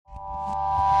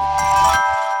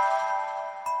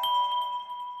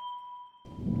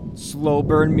Slow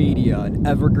Burn Media, an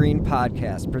evergreen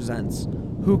podcast, presents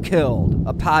Who Killed,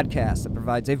 a podcast that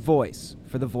provides a voice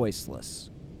for the voiceless.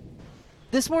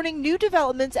 This morning, new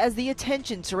developments as the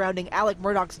attention surrounding Alec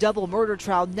Murdaugh's double murder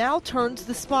trial now turns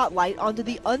the spotlight onto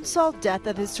the unsolved death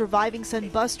of his surviving son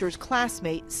Buster's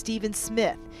classmate, Stephen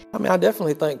Smith. I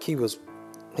definitely think he was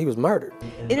murdered.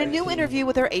 In a new interview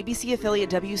with our ABC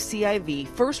affiliate WCIV,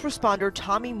 first responder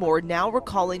Tommy Moore now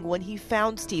recalling when he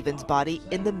found Stephen's body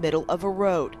in the middle of a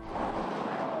road.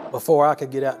 Before I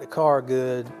could get out the car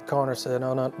good, coroner said,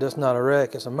 no, that's not a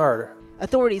wreck, it's a murder.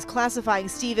 Authorities classifying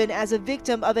Stephen as a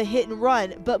victim of a hit and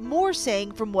run, but Moore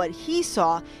saying from what he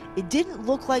saw, it didn't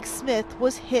look like Smith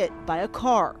was hit by a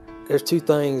car. There's two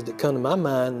things that come to my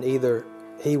mind. Either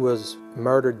he was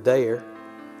murdered there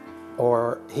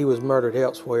or he was murdered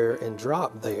elsewhere and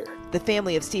dropped there. The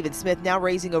family of Stephen Smith now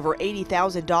raising over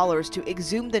 $80,000 to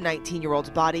exhume the 19-year-old's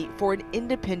body for an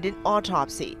independent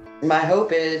autopsy. My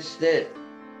hope is that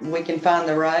we can find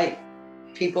the right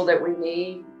people that we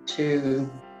need to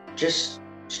just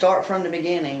start from the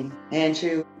beginning and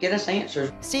to get us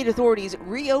answers. State authorities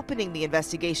reopening the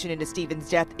investigation into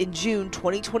Stephen's death in June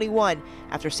 2021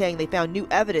 after saying they found new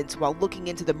evidence while looking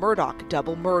into the Murdaugh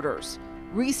double murders.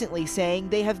 Recently saying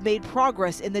they have made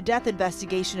progress in the death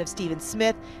investigation of Stephen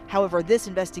Smith. However, this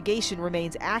investigation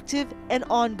remains active and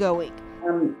ongoing.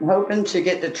 I'm hoping to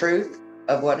get the truth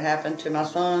of what happened to my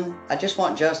son. I just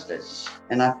want justice,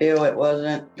 and I feel it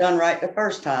wasn't done right the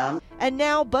first time. And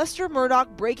now Buster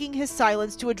Murdaugh breaking his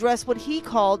silence to address what he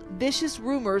called vicious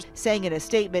rumors, saying in a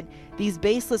statement, "These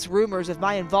baseless rumors of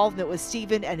my involvement with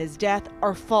Stephen and his death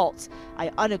are false.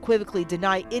 I unequivocally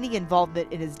deny any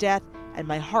involvement in his death, and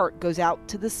my heart goes out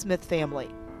to the Smith family."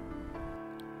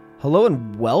 Hello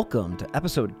and welcome to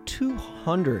episode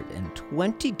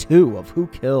 222 of Who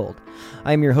Killed.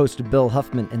 I am your host, Bill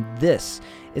Huffman, and this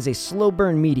is a Slow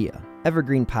Burn Media,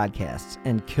 evergreen podcasts,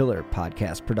 and killer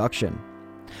podcast production.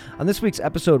 On this week's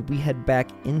episode, we head back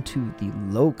into the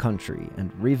Low Country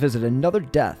and revisit another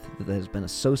death that has been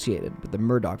associated with the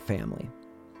Murdaugh family.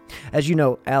 As you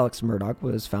know, Alex Murdaugh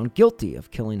was found guilty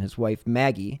of killing his wife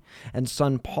Maggie and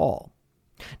son Paul.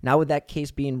 Now, with that case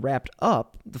being wrapped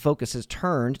up, the focus has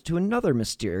turned to another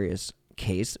mysterious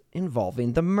case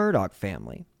involving the Murdaugh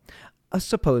family, a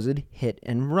supposed hit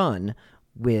and run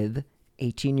with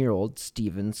 18-year-old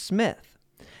Stephen Smith.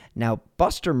 Now,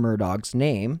 Buster Murdaugh's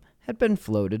name had been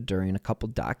floated during a couple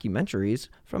documentaries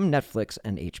from Netflix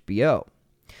and HBO.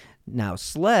 Now,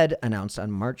 SLED announced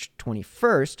on March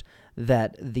 21st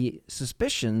that the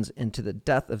suspicions into the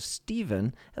death of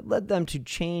Stephen had led them to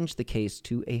change the case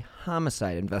to a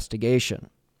homicide investigation.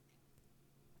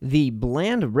 The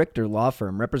Bland Richter law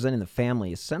firm representing the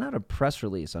family sent out a press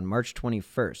release on March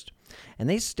 21st, and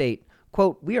they state,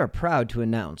 quote, "We are proud to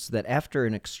announce that after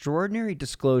an extraordinary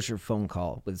disclosure phone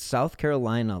call with South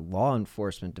Carolina Law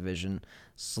Enforcement Division,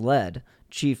 SLED,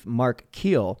 Chief Mark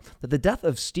Keel, that the death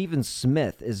of Stephen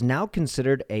Smith is now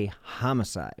considered a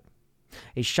homicide.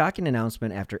 A shocking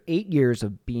announcement after 8 years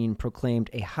of being proclaimed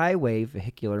a highway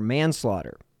vehicular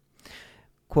manslaughter."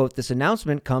 Quote, "This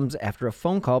announcement comes after a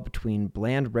phone call between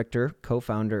Bland Richter,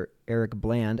 co-founder Eric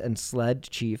Bland, and SLED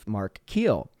Chief Mark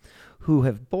Keel, who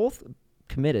have both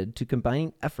committed to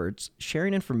combining efforts,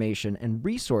 sharing information, and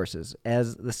resources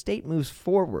as the state moves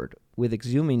forward with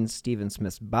exhuming Stephen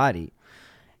Smith's body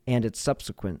and its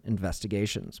subsequent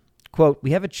investigations. Quote,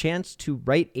 "We have a chance to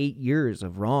right 8 years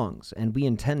of wrongs, and we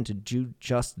intend to do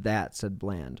just that," said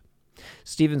Bland.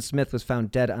 Stephen Smith was found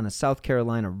dead on a South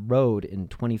Carolina road in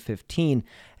 2015,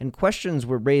 and questions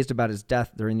were raised about his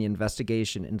death during the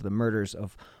investigation into the murders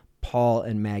of Paul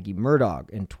and Maggie Murdaugh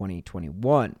in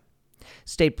 2021.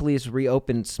 State police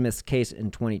reopened Smith's case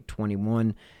in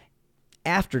 2021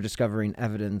 after discovering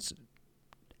evidence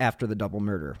after the double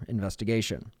murder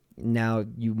investigation. Now,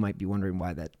 you might be wondering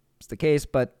why that's the case,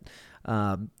 but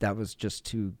that was just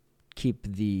to keep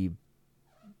the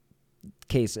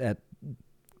case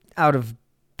out of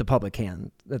the public hand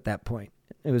at that point.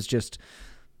 It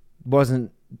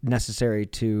wasn't necessary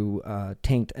to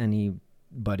taint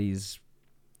anybody's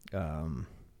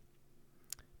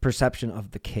perception of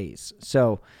the case.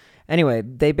 So anyway,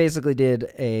 they basically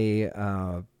did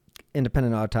a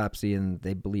independent autopsy, and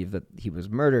they believe that he was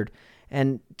murdered.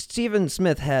 And Stephen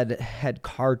Smith had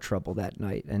car trouble that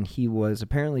night, and he was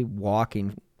apparently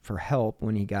walking for help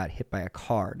when he got hit by a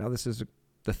car. Now, this is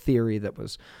the theory that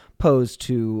was posed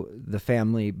to the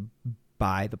family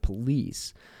by the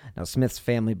police. Now, Smith's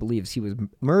family believes he was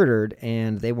murdered,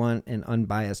 and they want an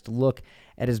unbiased look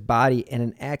at his body and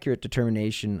an accurate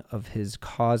determination of his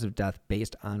cause of death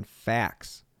based on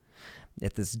facts.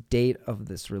 At this date of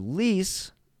this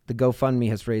release, The GoFundMe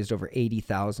has raised over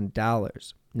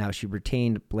 $80,000. Now, she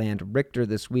retained Bland Richter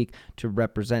this week to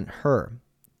represent her.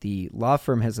 The law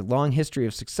firm has a long history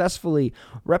of successfully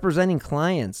representing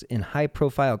clients in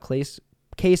high-profile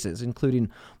cases, including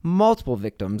multiple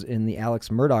victims in the Alex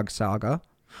Murdaugh saga,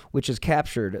 which has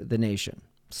captured the nation.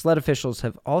 SLED officials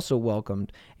have also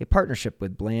welcomed a partnership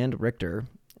with Bland Richter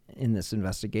in this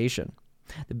investigation.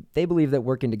 They believe that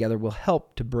working together will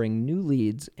help to bring new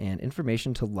leads and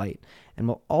information to light and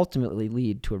will ultimately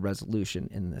lead to a resolution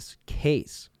in this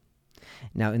case.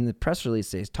 Now, in the press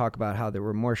release, they talk about how there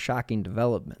were more shocking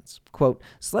developments. Quote,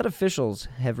 SLED officials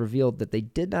have revealed that they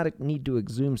did not need to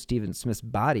exhume Stephen Smith's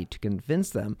body to convince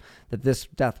them that this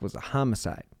death was a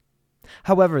homicide.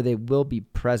 However, they will be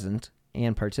present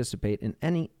and participate in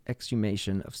any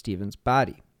exhumation of Stephen's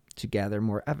body to gather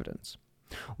more evidence.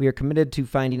 We are committed to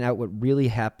finding out what really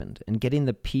happened and getting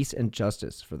the peace and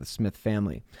justice for the Smith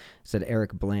family, said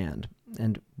Eric Bland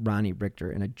and Ronnie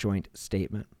Richter in a joint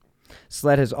statement.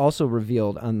 SLED has also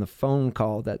revealed on the phone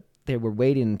call that they were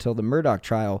waiting until the Murdaugh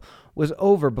trial was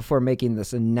over before making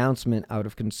this announcement out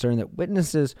of concern that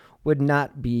witnesses would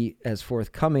not be as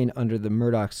forthcoming under the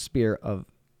Murdaugh sphere of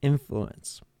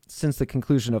influence. Since the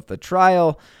conclusion of the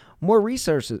trial, more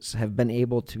resources have been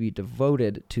able to be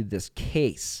devoted to this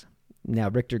case. Now,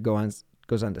 Richter goes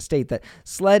on to state that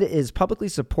SLED is publicly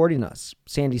supporting us,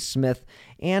 Sandy Smith,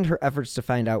 and her efforts to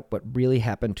find out what really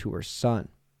happened to her son.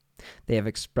 They have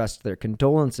expressed their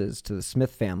condolences to the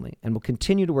Smith family and will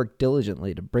continue to work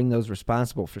diligently to bring those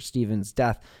responsible for Stephen's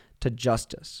death to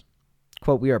justice.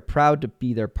 Quote, we are proud to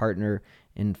be their partner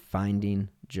in finding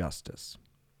justice.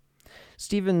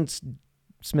 Stephen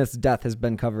Smith's death has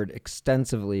been covered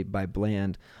extensively by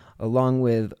Bland, along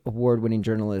with award-winning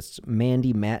journalists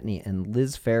Mandy Matney and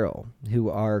Liz Farrell, who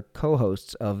are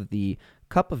co-hosts of the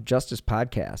Cup of Justice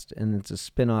podcast, and it's a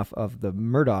spinoff of the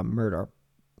Murdaugh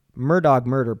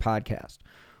Murder podcast,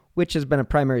 which has been a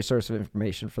primary source of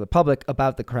information for the public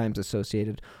about the crimes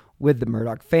associated with the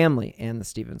Murdaugh family and the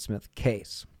Stephen Smith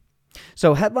case.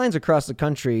 So headlines across the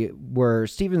country were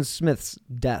Stephen Smith's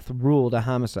death ruled a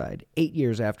homicide 8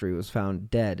 years after he was found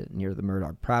dead near the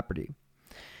Murdaugh property.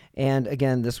 And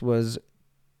again, this was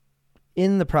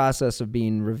in the process of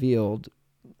being revealed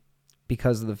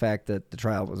because of the fact that the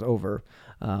trial was over.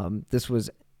 This was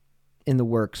in the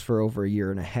works for over a year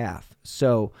and a half.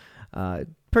 So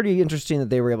pretty interesting that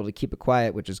they were able to keep it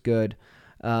quiet, which is good.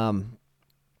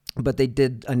 But they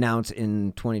did announce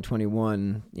in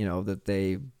 2021, that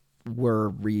they were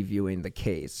reviewing the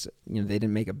case. They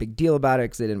didn't make a big deal about it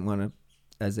because they didn't want to,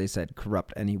 as they said,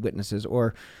 corrupt any witnesses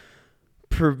or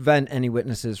prevent any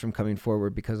witnesses from coming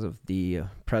forward because of the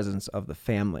presence of the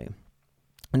family.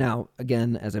 Now,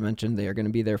 again, as I mentioned, they are going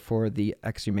to be there for the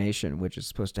exhumation, which is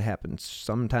supposed to happen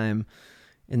sometime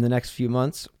in the next few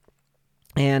months.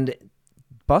 And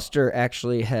Buster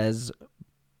actually has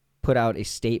put out a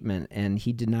statement, and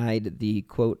he denied the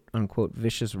quote-unquote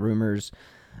vicious rumors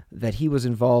that he was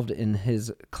involved in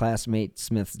his classmate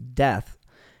Smith's death.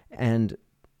 And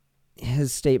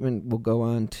his statement will go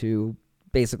on to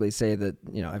basically say that,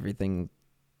 everything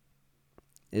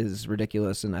is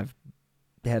ridiculous and I've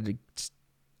had to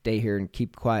stay here and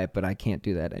keep quiet, but I can't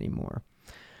do that anymore.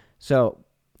 So,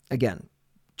 again,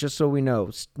 just so we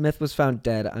know, Smith was found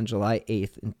dead on July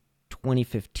 8th in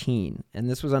 2015, and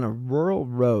this was on a rural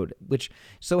road, which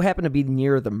so happened to be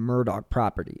near the Murdaugh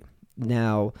property.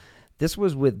 Now, this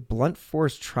was with blunt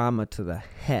force trauma to the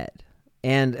head.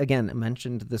 And again, I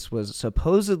mentioned this was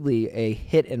supposedly a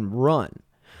hit and run.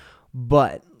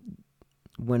 But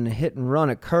when a hit and run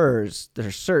occurs, there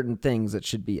are certain things that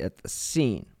should be at the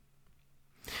scene.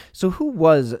 So who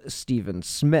was Stephen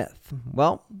Smith?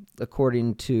 Well,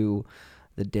 according to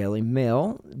the Daily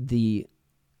Mail, the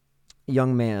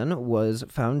young man was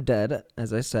found dead,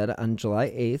 as I said, on July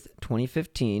 8th,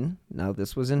 2015. Now,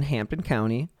 this was in Hampton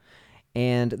County.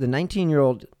 And the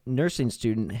 19-year-old nursing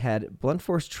student had blunt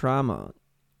force trauma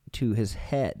to his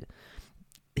head.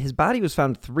 His body was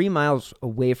found 3 miles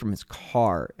away from his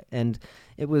car, and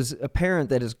it was apparent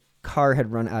that his car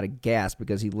had run out of gas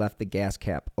because he left the gas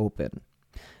cap open.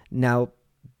 Now,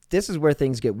 this is where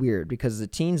things get weird because the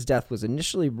teen's death was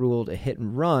initially ruled a hit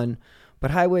and run,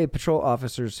 but highway patrol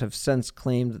officers have since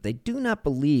claimed that they do not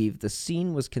believe the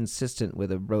scene was consistent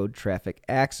with a road traffic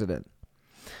accident.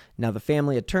 Now, the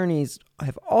family attorneys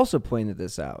have also pointed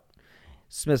this out.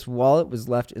 Smith's wallet was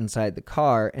left inside the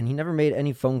car, and he never made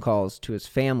any phone calls to his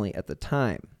family at the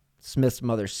time. Smith's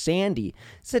mother, Sandy,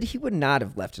 said he would not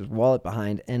have left his wallet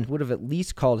behind and would have at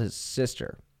least called his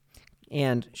sister.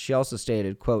 And she also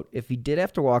stated, quote, if he did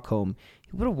have to walk home,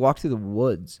 he would have walked through the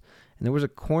woods, And there was a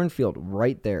cornfield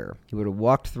right there. He would have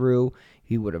walked through.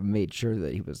 He would have made sure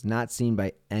that he was not seen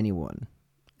by anyone.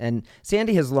 And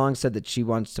Sandy has long said that she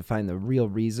wants to find the real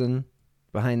reason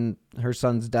behind her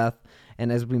son's death.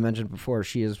 And as we mentioned before,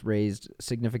 she has raised a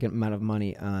significant amount of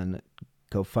money on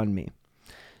GoFundMe.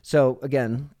 So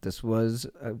again, this was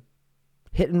a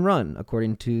hit and run,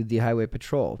 according to the Highway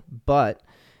Patrol. But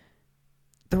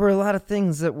there were a lot of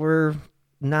things that were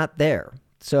not there.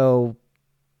 So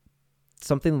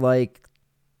something like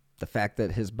the fact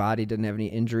that his body didn't have any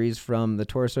injuries from the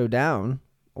torso down,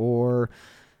 or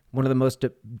one of the most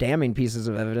damning pieces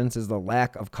of evidence is the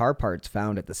lack of car parts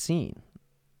found at the scene.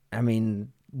 I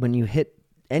mean, when you hit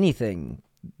anything,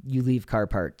 you leave car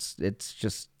parts. It's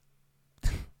just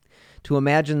to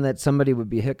imagine that somebody would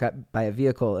be hit by a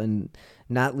vehicle and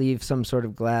not leave some sort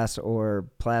of glass or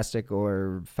plastic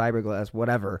or fiberglass,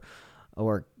 whatever,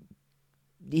 or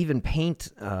even paint,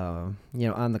 on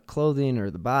the clothing or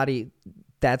the body.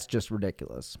 That's just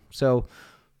ridiculous. So,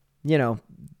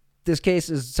 this case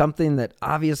is something that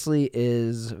obviously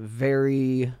is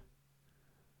very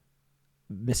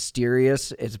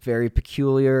mysterious. It's very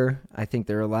peculiar. I think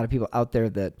there are a lot of people out there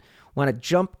that want to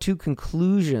jump to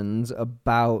conclusions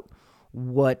about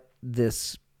what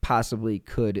this possibly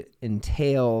could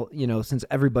entail, since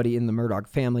everybody in the Murdaugh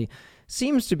family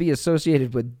seems to be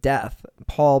associated with death.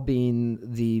 Paul being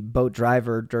the boat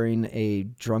driver during a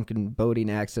drunken boating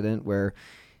accident where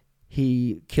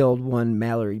he killed one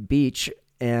Mallory Beach.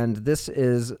 And this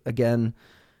is, again,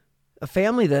 a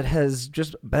family that has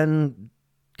just been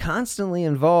constantly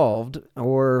involved,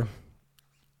 or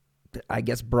I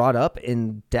guess brought up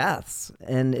in deaths.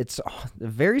 And it's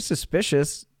very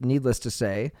suspicious, needless to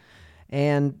say.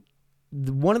 And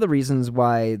one of the reasons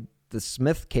why the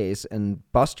Smith case and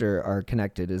Buster are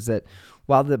connected is that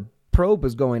while the probe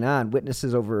was going on,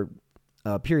 witnesses over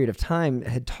a period of time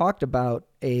had talked about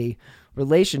a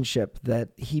relationship that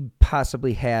he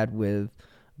possibly had with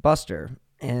Buster.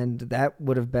 And that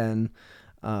would have been,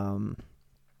 a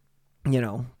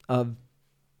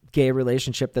gay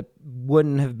relationship that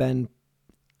wouldn't have been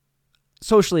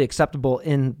socially acceptable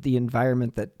in the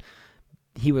environment that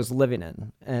he was living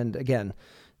in. And again,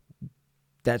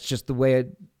 that's just the way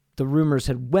the rumors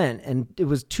had went. And it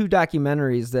was 2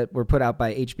 documentaries that were put out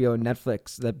by HBO and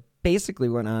Netflix that basically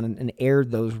went on and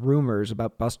aired those rumors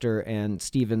about Buster and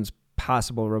Steven's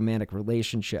possible romantic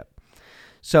relationship.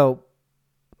 So,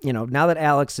 now that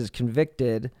Alex is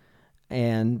convicted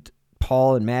and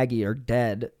Paul and Maggie are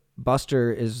dead,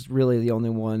 Buster is really the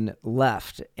only one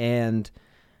left. And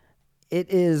it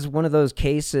is one of those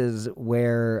cases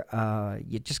where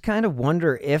you just kind of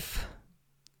wonder if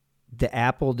the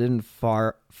apple didn't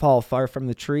fall far from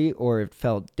the tree, or it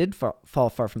did fall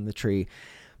far from the tree.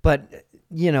 But,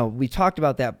 we talked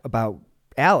about that about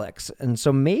Alex. And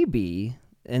so maybe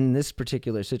in this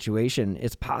particular situation,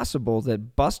 it's possible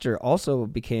that Buster also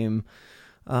became,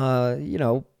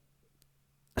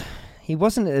 he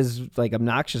wasn't as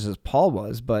obnoxious as Paul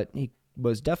was, but he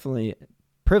was definitely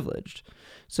privileged.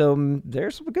 So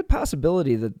there's a good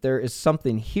possibility that there is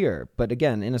something here. But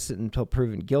again, innocent until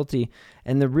proven guilty.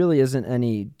 And there really isn't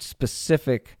any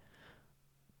specific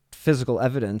physical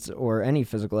evidence or any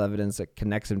physical evidence that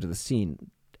connects him to the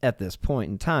scene at this point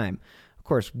in time. Of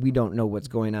course, we don't know what's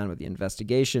going on with the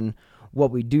investigation.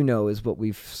 What we do know is what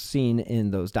we've seen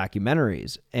in those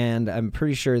documentaries. And I'm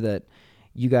pretty sure that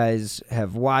you guys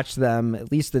have watched them,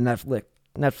 at least the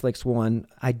Netflix one.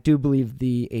 I do believe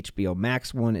the HBO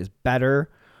Max one is better,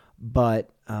 but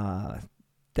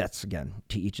that's, again,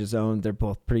 to each his own. They're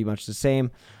both pretty much the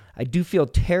same. I do feel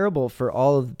terrible for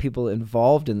all of the people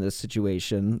involved in this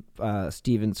situation.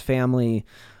 Steven's family,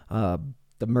 the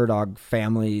Murdaugh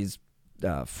family's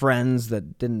friends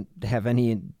that didn't have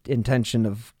any intention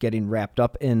of getting wrapped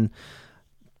up in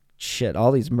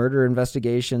all these murder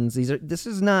investigations. This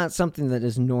is not something that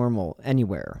is normal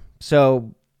anywhere.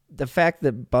 So the fact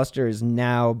that Buster is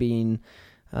now being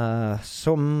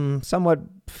somewhat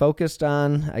focused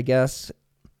on, I guess,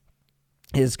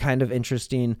 is kind of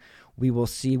interesting. We will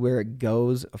see where it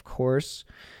goes, of course.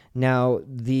 Now,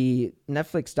 the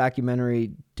Netflix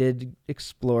documentary did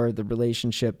explore the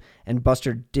relationship, and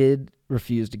Buster did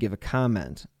refuse to give a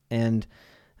comment. And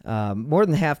more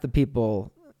than half the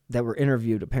people that were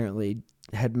interviewed apparently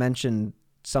had mentioned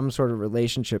some sort of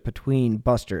relationship between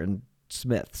Buster and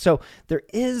Smith. So there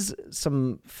is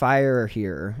some fire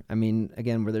here. I mean,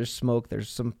 again, where there's smoke, there's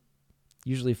some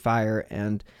usually fire,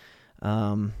 and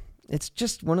it's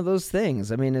just one of those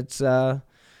things. I mean, it's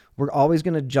we're always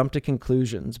going to jump to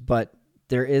conclusions, but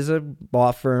there is a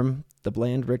law firm, the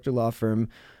Bland Richter law firm,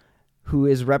 who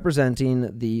is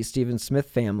representing the Stephen Smith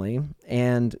family,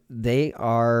 and they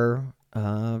are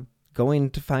going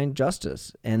to find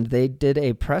justice. And they did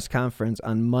a press conference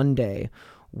on Monday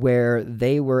where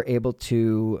they were able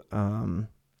to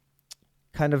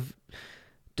kind of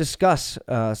discuss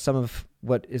some of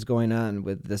what is going on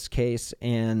with this case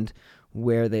and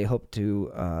where they hope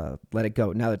to let it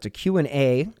go. Now, it's a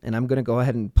Q&A, and I'm going to go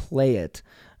ahead and play it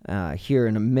here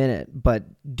in a minute, but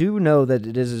do know that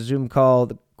it is a Zoom call.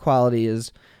 The quality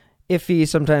is iffy.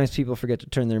 Sometimes people forget to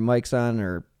turn their mics on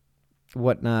or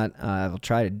whatnot. I'll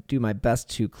try to do my best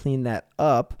to clean that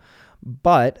up.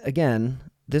 But again,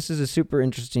 this is a super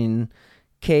interesting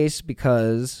case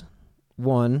because,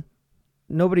 one,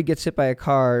 nobody gets hit by a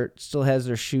car, still has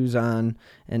their shoes on,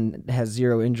 and has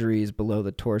zero injuries below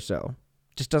the torso.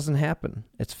 Just doesn't happen.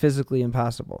 It's physically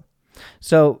impossible.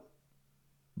 So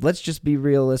let's just be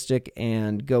realistic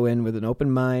and go in with an open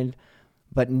mind,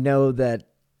 but know that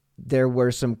there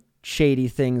were some shady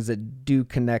things that do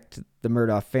connect the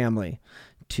Murdaugh family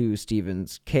to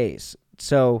Stephen's case.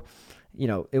 So,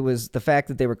 it was the fact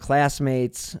that they were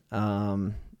classmates.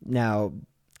 Now,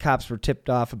 cops were tipped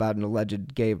off about an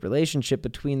alleged gay relationship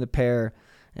between the pair,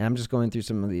 and I'm just going through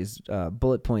some of these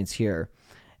bullet points here.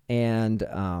 And,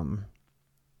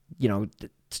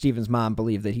 Stephen's mom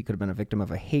believed that he could have been a victim of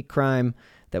a hate crime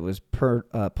that was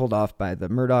pulled off by the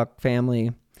Murdaugh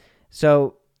family.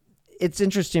 So it's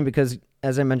interesting because,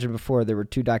 as I mentioned before, there were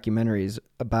 2 documentaries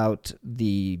about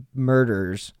the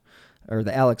murders, or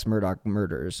the Alex Murdaugh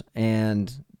murders,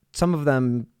 and some of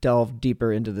them delve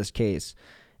deeper into this case.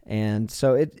 And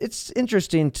so it's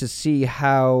interesting to see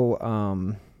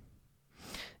how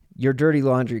your dirty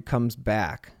laundry comes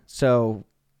back to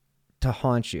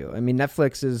haunt you. I mean,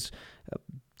 Netflix's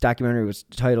documentary was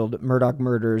titled Murdaugh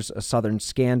Murders, A Southern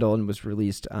Scandal, and was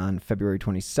released on February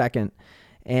 22nd.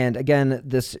 And again,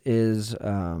 this is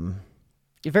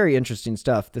very interesting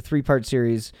stuff. The 3-part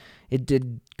series, it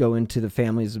did go into the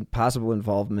family's possible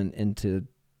involvement into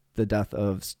the death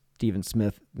of Stephen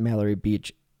Smith, Mallory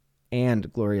Beach,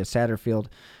 and Gloria Satterfield.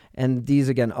 And these,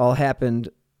 again, all happened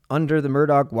under the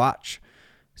Murdaugh watch.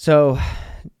 So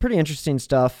pretty interesting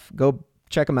stuff. Go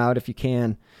check them out if you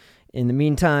can. In the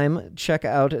meantime, check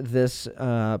out this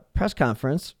press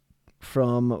conference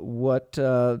from what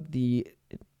the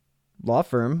law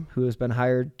firm who has been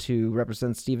hired to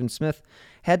represent Stephen Smith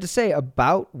had to say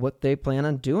about what they plan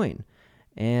on doing.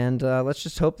 And let's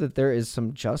just hope that there is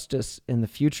some justice in the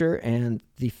future and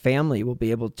the family will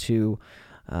be able to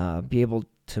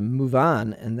move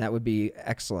on, and that would be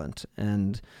excellent.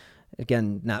 And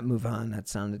again, not move on, that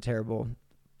sounded terrible,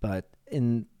 but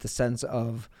in the sense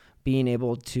of being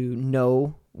able to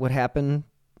know what happened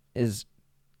is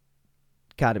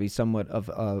got to be somewhat of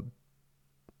a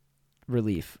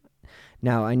relief.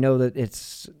 Now, I know that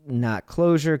it's not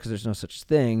closure because there's no such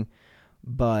thing,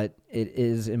 but it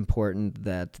is important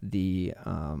that the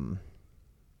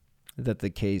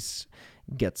case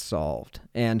gets solved.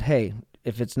 And hey,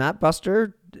 if it's not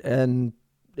Buster and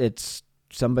it's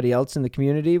somebody else in the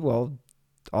community, well,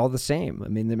 all the same. I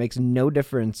mean, it makes no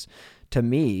difference to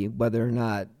me whether or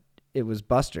not it was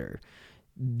Buster.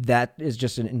 That is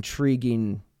just an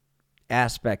intriguing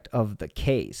aspect of the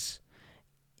case.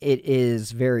 It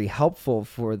is very helpful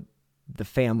for the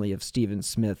family of Stephen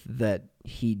Smith that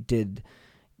he did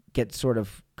get sort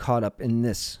of caught up in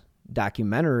this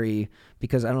documentary,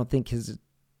 because I don't think his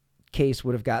case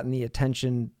would have gotten the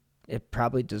attention it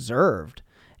probably deserved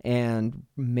and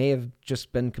may have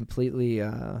just been completely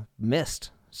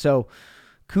missed. So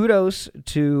kudos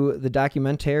to the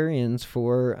documentarians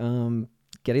for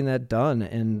getting that done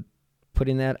and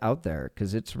putting that out there,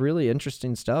 because it's really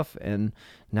interesting stuff. And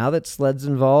now that SLED's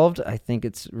involved, I think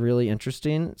it's really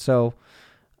interesting. So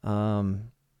go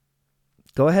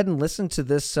ahead and listen to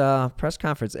this press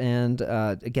conference. And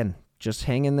again, just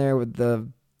hang in there with the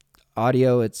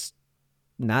audio. It's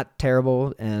not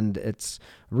terrible, and it's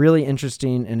really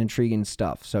interesting and intriguing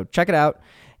stuff. So check it out.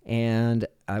 And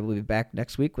I will be back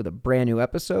next week with a brand new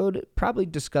episode, probably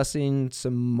discussing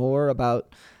some more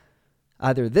about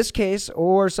either this case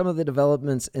or some of the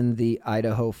developments in the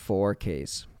Idaho 4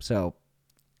 case. So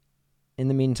in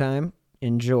the meantime,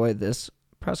 enjoy this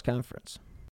press conference.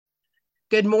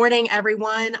 Good morning,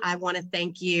 everyone. I want to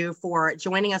thank you for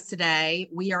joining us today.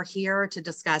 We are here to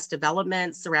discuss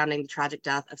developments surrounding the tragic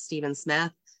death of Stephen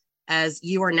Smith. As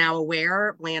you are now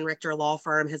aware, Bland Richter Law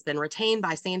Firm has been retained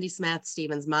by Sandy Smith,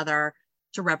 Stephen's mother,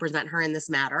 to represent her in this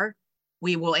matter.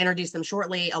 We will introduce them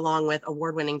shortly, along with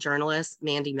award-winning journalist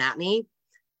Mandy Matney.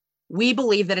 We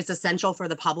believe that it's essential for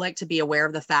the public to be aware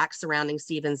of the facts surrounding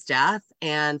Stephen's death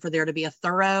and for there to be a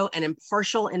thorough and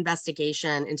impartial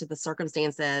investigation into the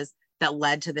circumstances that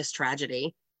led to this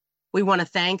tragedy. We want to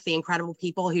thank the incredible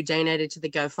people who donated to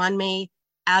the GoFundMe.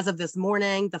 As of this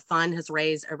morning, the fund has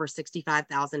raised over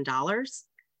 $65,000.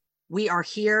 We are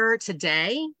here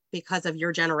today because of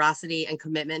your generosity and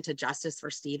commitment to justice for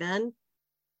Stephen.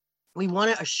 We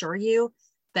want to assure you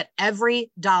that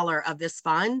every dollar of this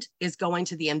fund is going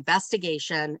to the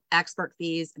investigation, expert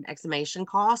fees, and exhumation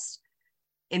costs.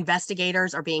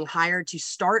 Investigators are being hired to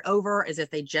start over as if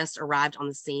they just arrived on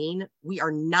the scene. We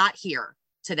are not here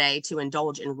today to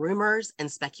indulge in rumors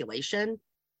and speculation.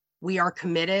 We are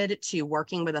committed to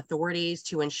working with authorities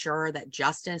to ensure that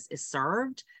justice is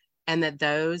served and that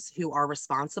those who are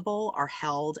responsible are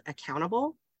held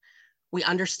accountable. We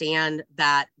understand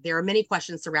that there are many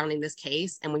questions surrounding this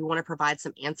case, and we want to provide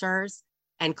some answers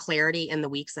and clarity in the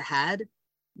weeks ahead.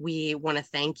 We want to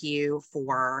thank you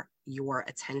for your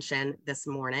attention this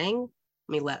morning.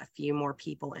 Let me let a few more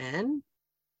people in.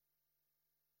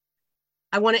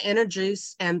 I want to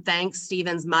introduce and thank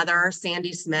Stephen's mother,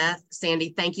 Sandy Smith. Sandy,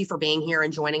 thank you for being here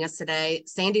and joining us today.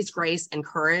 Sandy's grace and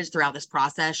courage throughout this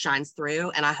process shines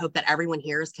through, and I hope that everyone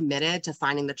here is committed to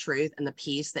finding the truth and the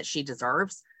peace that she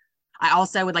deserves. I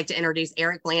also would like to introduce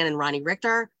Eric Bland and Ronnie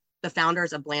Richter, the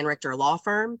founders of Bland Richter Law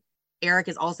Firm. Eric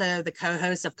is also the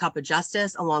co-host of Cup of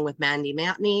Justice, along with Mandy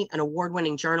Matney, an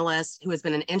award-winning journalist who has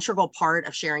been an integral part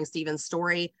of sharing Stephen's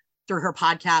story through her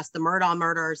podcast, The Murdaugh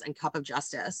Murders and Cup of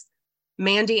Justice.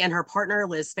 Mandy and her partner,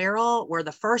 Liz Farrell, were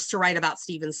the first to write about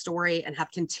Stephen's story and have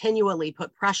continually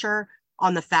put pressure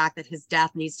on the fact that his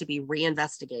death needs to be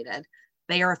reinvestigated.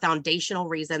 They are a foundational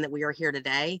reason that we are here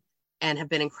today and have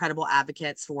been incredible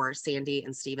advocates for Sandy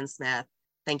and Stephen Smith.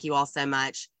 Thank you all so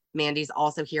much. Mandy's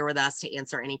also here with us to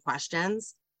answer any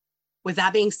questions. With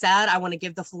that being said, I want to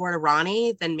give the floor to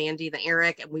Ronnie, then Mandy, then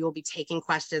Eric, and we will be taking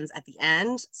questions at the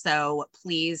end. So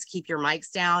please keep your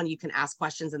mics down. You can ask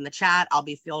questions in the chat. I'll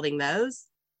be fielding those.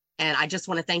 And I just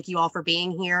want to thank you all for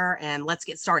being here, and let's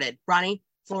get started. Ronnie,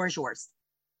 floor is yours.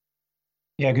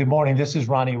 Yeah, good morning. This is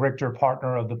Ronnie Richter,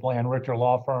 partner of the Bland Richter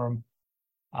Law Firm.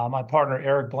 My partner,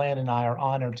 Eric Bland, and I are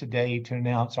honored today to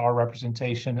announce our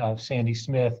representation of Sandy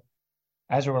Smith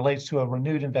as it relates to a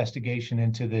renewed investigation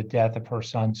into the death of her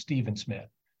son, Stephen Smith.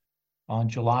 On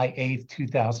July 8th,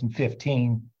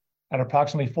 2015, at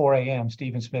approximately 4 a.m.,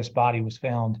 Stephen Smith's body was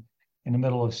found in the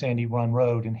middle of Sandy Run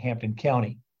Road in Hampton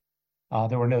County.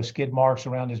 There were no skid marks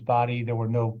around his body. There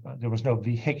was no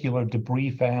vehicular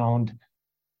debris found.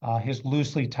 His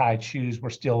loosely tied shoes were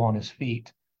still on his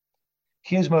feet.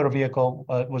 His motor vehicle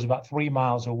was about 3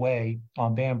 miles away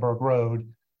on Bamberg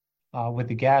Road with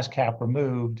the gas cap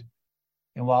removed.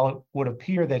 And while it would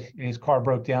appear that his car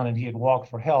broke down and he had walked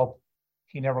for help,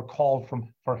 he never called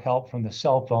for help from the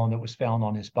cell phone that was found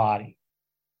on his body.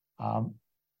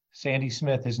 Sandy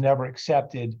Smith has never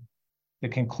accepted the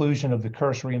conclusion of the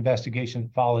cursory investigation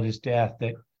that followed his death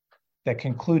that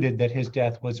concluded that his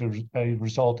death was a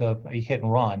result of a hit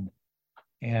and run.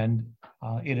 And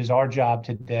it is our job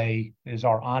today, it is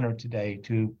our honor today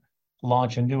to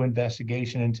launch a new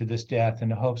investigation into this death in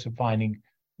the hopes of finding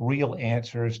real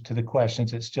answers to the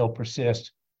questions that still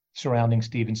persist surrounding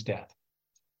Stephen's death.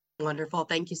 Wonderful.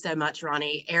 Thank you so much,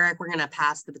 Ronnie. Eric, we're going to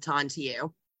pass the baton to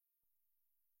you.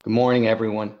 Good morning,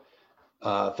 everyone.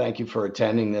 Thank you for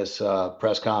attending this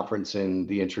press conference and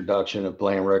the introduction of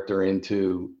Bland Richter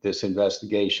into this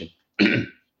investigation.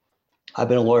 I've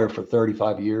been a lawyer for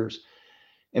 35 years,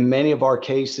 and many of our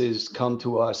cases come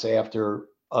to us after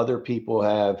other people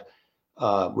have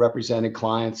represented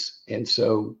clients. And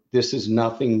so this is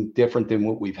nothing different than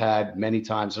what we've had many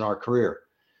times in our career.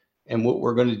 And what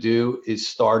we're going to do is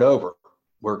start over.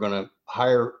 We're going to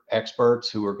hire experts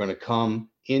who are going to come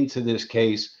into this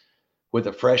case with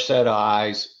a fresh set of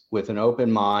eyes, with an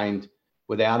open mind,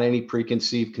 without any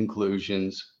preconceived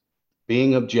conclusions,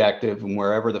 being objective, and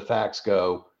wherever the facts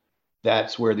go,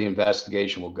 that's where the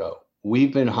investigation will go.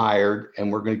 We've been hired,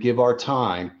 and we're going to give our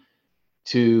time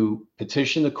to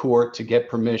petition the court to get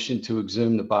permission to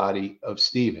exhume the body of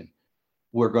Stephen.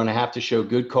 We're going to have to show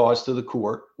good cause to the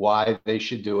court why they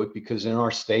should do it, because in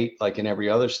our state, like in every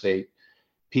other state,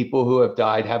 people who have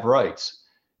died have rights.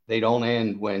 They don't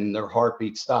end when their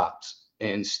heartbeat stops.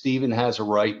 And Stephen has a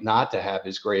right not to have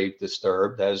his grave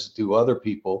disturbed, as do other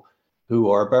people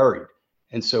who are buried.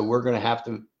 And so we're going to have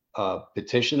to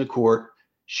petition the court,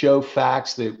 show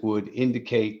facts that would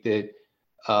indicate that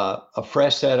a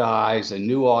fresh set of eyes, a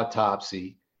new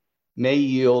autopsy may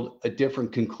yield a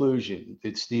different conclusion,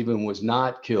 that Stephen was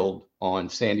not killed on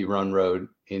Sandy Run Road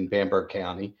in Bamberg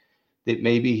County, that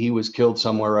maybe he was killed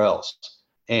somewhere else.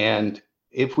 And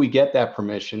if we get that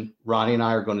permission, Ronnie and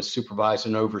I are going to supervise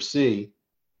and oversee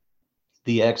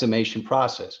the exhumation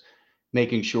process,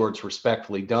 making sure it's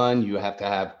respectfully done. You have to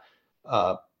have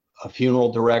a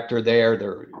funeral director there.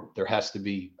 There has to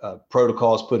be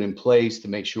protocols put in place to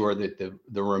make sure that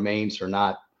the remains are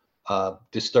not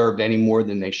disturbed any more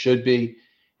than they should be,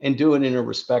 and do it in a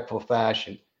respectful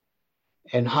fashion.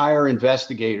 And hire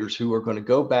investigators who are going to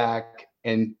go back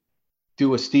and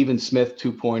do a Stephen Smith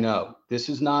 2.0. This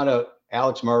is not a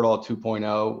Alex Murdaugh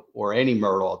 2.0 or any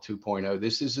Murdaugh 2.0.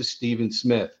 This is a Stephen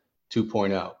Smith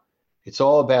 2.0. It's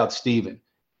all about Stephen.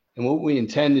 And what we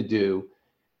intend to do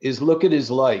is look at his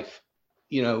life.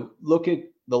 Look at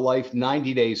the life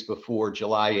 90 days before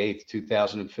July 8th,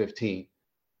 2015.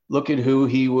 Look at who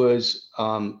he was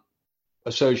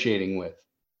associating with.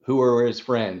 Who were his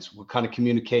friends? What kind of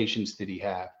communications did he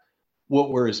have? What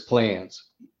were his plans?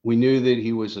 We knew that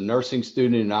he was a nursing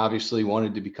student and obviously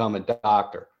wanted to become a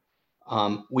doctor.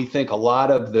 We think a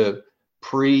lot of the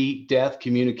pre-death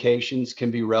communications can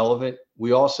be relevant.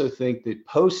 We also think that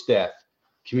post-death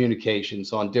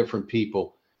communications on different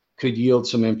people could yield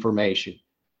some information.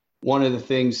 One of the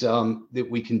things that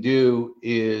we can do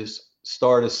is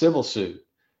start a civil suit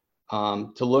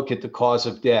to look at the cause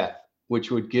of death,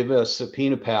 which would give us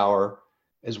subpoena power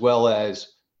as well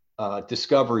as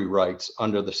discovery rights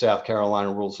under the South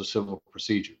Carolina Rules of Civil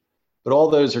Procedure. But all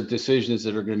those are decisions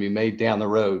that are going to be made down the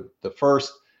road. The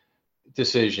first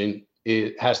decision,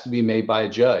 it has to be made by a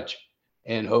judge.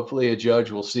 And hopefully a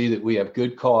judge will see that we have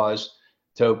good cause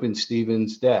to open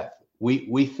Stephen's death.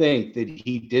 We think that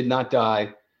he did not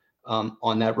die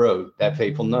on that road that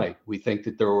fateful night. We think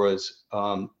that there was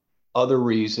other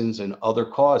reasons and other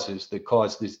causes that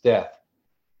caused his death.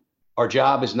 Our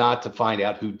job is not to find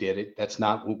out who did it. That's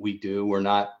not what we do. We're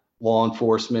not law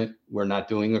enforcement. We're not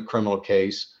doing a criminal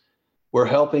case. We're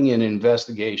helping in an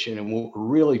investigation. And what we're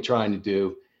really trying to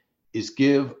do is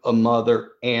give a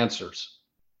mother answers.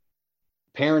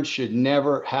 Parents should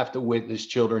never have to witness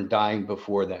children dying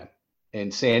before them.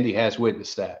 And Sandy has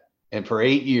witnessed that. And for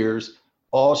 8 years,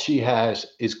 all she has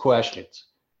is questions.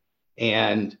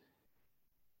 And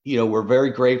we're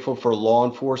very grateful for law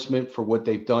enforcement for what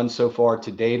they've done so far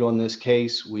to date on this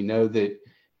case. We know that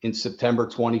in September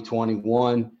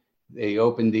 2021, they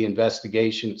opened the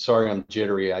investigation. Sorry, I'm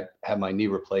jittery. I had my knee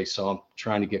replaced, so I'm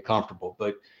trying to get comfortable.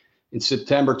 But in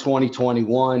September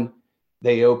 2021,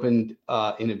 they opened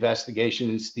an investigation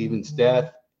into Stephen's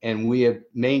death. And we have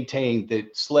maintained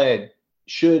that SLED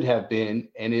should have been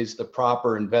and is the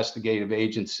proper investigative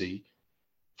agency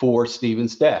for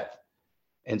Stephen's death.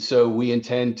 And so we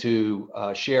intend to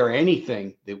share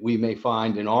anything that we may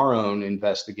find in our own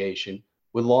investigation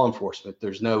with law enforcement.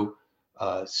 There's no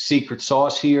secret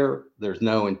sauce here. There's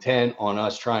no intent on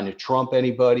us trying to trump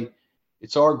anybody.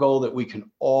 It's our goal that we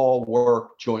can all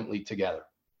work jointly together.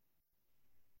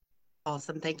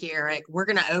 Awesome. Thank you, Eric. We're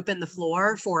going to open the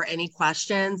floor for any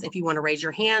questions. If you want to raise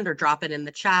your hand or drop it in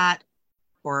the chat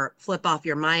or flip off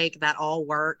your mic, that all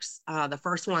works. The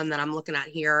first one that I'm looking at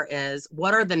here is,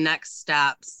 what are the next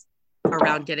steps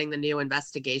around getting the new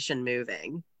investigation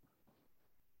moving?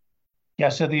 Yeah,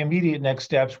 so the immediate next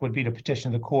steps would be to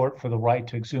petition the court for the right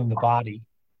to exhume the body.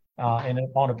 And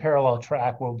on a parallel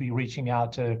track, we'll be reaching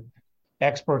out to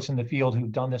experts in the field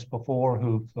who've done this before,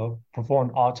 who've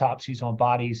performed autopsies on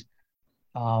bodies,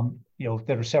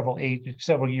 that are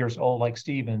several years old, like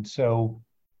Stephen. So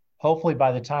hopefully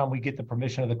by the time we get the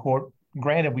permission of the court,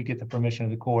 granted we get the permission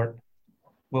of the court,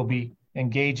 we'll be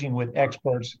engaging with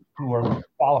experts who are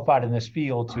qualified in this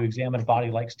field to examine a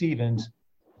body like Stephen's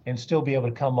and still be able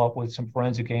to come up with some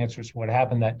forensic answers to what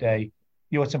happened that day.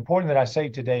 It's important that I say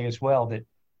today as well that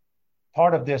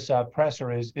part of this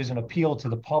presser is an appeal to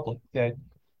the public that,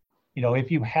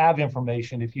 if you have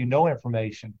information, if you know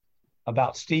information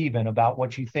about Stephen, about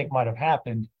what you think might have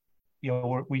happened,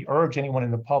 we urge anyone in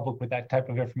the public with that type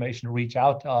of information to reach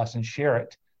out to us and share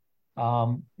it.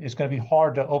 It's going to be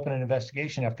hard to open an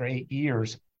investigation after 8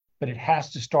 years, but it has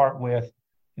to start with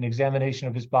an examination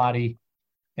of his body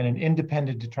and an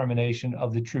independent determination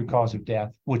of the true cause of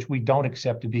death, which we don't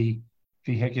accept to be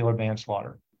vehicular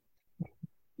manslaughter.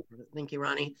 Thank you,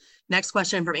 Ronnie. Next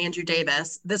question from Andrew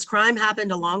Davis. This crime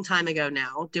happened a long time ago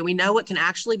now. Do we know what can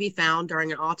actually be found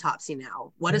during an autopsy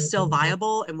now? What is still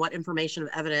viable and what information of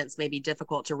evidence may be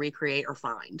difficult to recreate or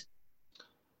find?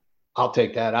 I'll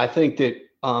take that. I think that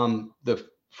the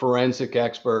forensic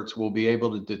experts will be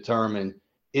able to determine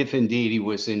if indeed he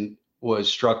was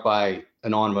struck by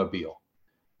an automobile.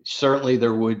 Certainly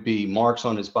there would be marks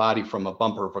on his body from a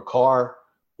bumper of a car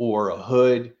or a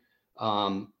hood.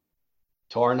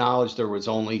 To our knowledge, there was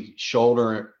only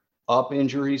shoulder up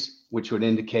injuries, which would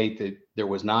indicate that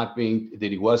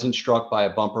that he wasn't struck by a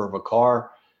bumper of a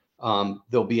car.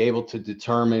 They'll be able to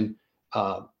determine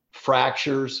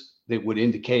fractures that would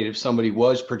indicate if somebody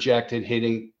was projected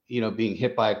hitting, being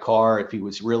hit by a car, if he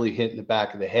was really hit in the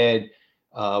back of the head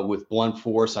with blunt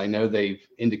force. I know they've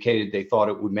indicated they thought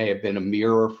it may have been a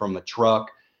mirror from a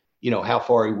truck, how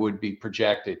far he would be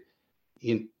projected.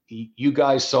 You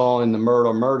guys saw in the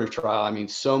Murdaugh murder trial, I mean,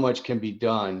 so much can be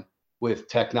done with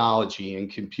technology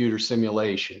and computer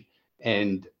simulation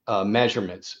and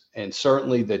measurements. And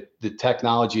certainly the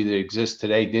technology that exists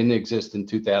today didn't exist in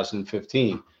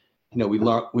 2015.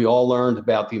 We all learned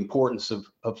about the importance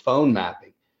of phone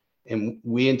mapping. And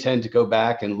we intend to go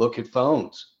back and look at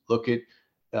phones, look at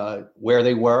where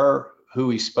they were, who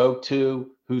he spoke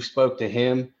to, who spoke to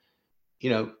him.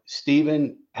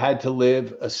 Stephen had to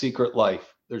live a secret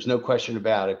life. There's no question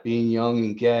about it. Being young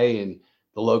and gay in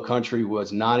the Low Country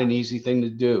was not an easy thing to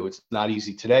do. It's not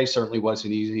easy today, certainly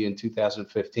wasn't easy in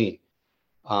 2015.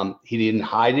 He didn't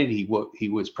hide it. He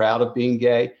was proud of being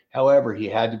gay. However, he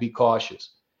had to be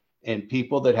cautious. And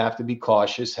people that have to be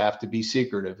cautious have to be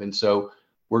secretive. And so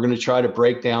we're going to try to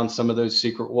break down some of those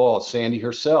secret walls. Sandy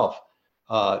herself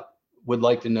would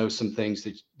like to know some things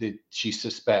that she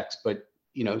suspects. But,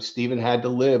 Stephen had to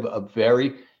live a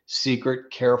very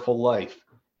secret, careful life.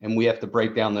 And we have to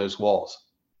break down those walls.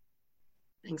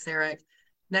 Thanks, Eric.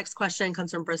 Next question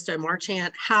comes from Bristow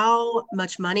Marchant. How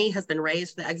much money has been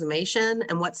raised for the exhumation,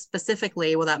 and what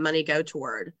specifically will that money go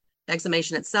toward? The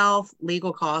exhumation itself,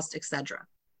 legal cost, etc.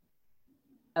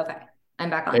 Okay, I'm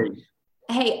back on.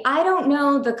 Hey, I don't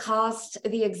know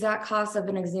the exact cost of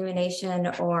an exhumation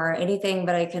or anything,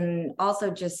 but I can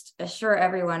also just assure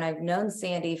everyone I've known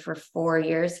Sandy for 4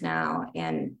 years now,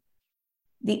 and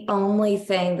the only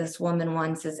thing this woman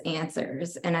wants is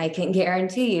answers. And I can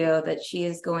guarantee you that she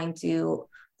is going to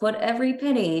put every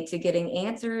penny to getting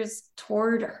answers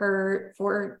toward her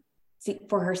for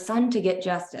her son to get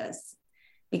justice,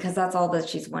 because that's all that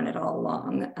she's wanted all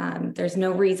along. There's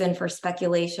no reason for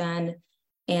speculation.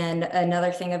 And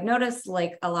another thing I've noticed,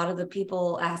 like a lot of the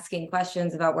people asking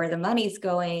questions about where the money's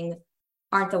going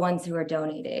aren't the ones who are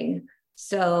donating.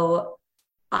 So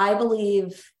I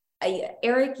believe,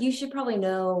 Eric, you should probably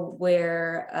know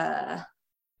where,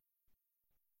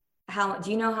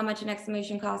 do you know how much an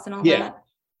exhumation costs and all that?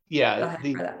 Yeah,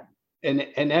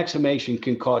 an exhumation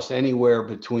can cost anywhere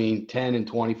between $10,000 and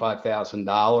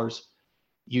 $25,000.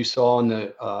 You saw in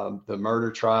the murder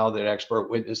trial that expert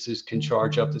witnesses can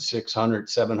charge up to $600,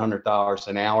 $700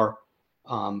 an hour.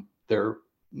 They're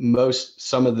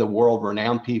some of the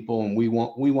world-renowned people, and we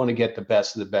want to get the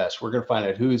best of the best. We're going to find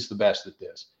out who's the best at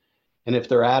this. And if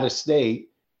they're out of state,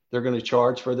 they're going to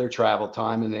charge for their travel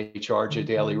time, and they charge a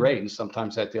daily rate. And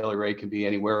sometimes that daily rate can be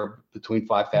anywhere between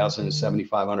 $5,000 and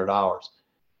 $7,500.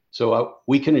 So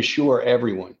we can assure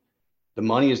everyone the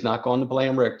money is not going to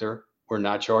Bland Richter. We're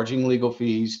not charging legal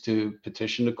fees to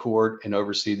petition the court and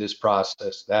oversee this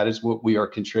process. That is what we are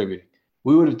contributing.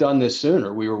 We would have done this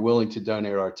sooner. We were willing to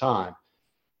donate our time,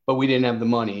 but we didn't have the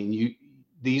money. And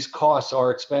these costs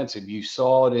are expensive. You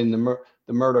saw it in the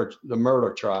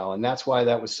murder trial. And that's why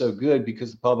that was so good,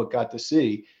 because the public got to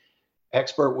see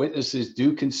expert witnesses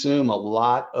do consume a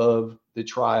lot of the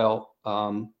trial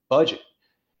budget.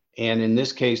 And in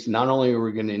this case, not only are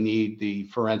we going to need the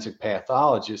forensic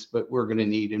pathologists, but we're going to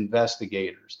need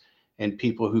investigators and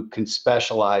people who can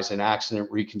specialize in accident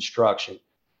reconstruction.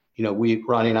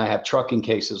 Ronnie and I have trucking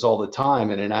cases all the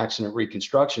time, and an accident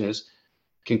reconstructionist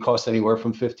can cost anywhere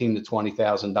from $15,000 to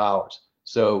 $20,000.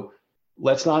 So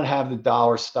let's not have the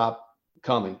dollars stop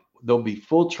coming. There'll be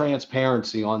full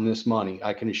transparency on this money,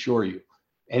 I can assure you.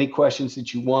 Any questions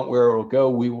that you want where it will go,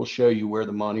 we will show you where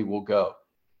the money will go.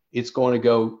 It's going to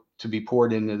go to be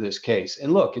poured into this case.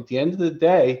 And look, at the end of the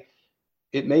day,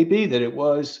 it may be that it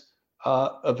was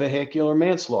a vehicular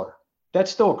manslaughter.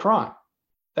 That's still a crime.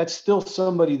 That's still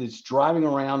somebody that's driving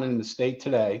around in the state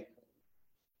today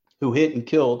who hit and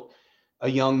killed a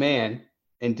young man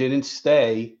and didn't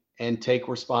stay and take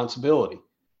responsibility.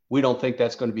 We don't think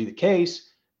that's going to be the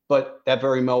case, but that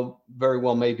very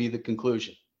well may be the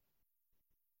conclusion.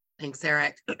 Thanks,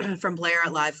 Eric. From Blair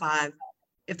at Live 5.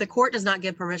 If the court does not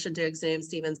give permission to exhume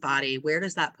Stephen's body, where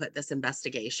does that put this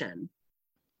investigation?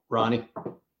 Ronnie?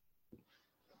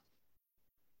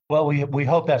 Well, we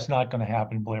hope that's not going to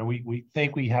happen, Blair. We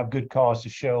think we have good cause to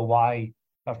show why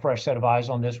a fresh set of eyes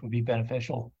on this would be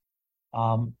beneficial.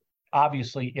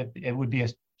 Obviously, it would be a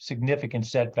significant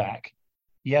setback.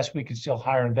 Yes, we could still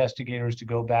hire investigators to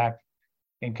go back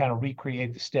and kind of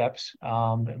recreate the steps,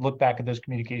 look back at those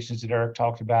communications that Eric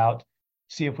talked about,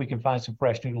 see if we can find some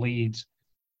fresh new leads.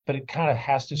 But it kind of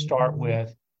has to start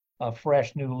with a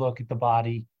fresh new look at the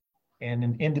body and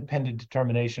an independent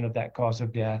determination of that cause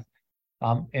of death.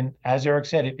 And as Eric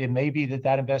said, it may be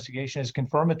that investigation is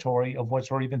confirmatory of what's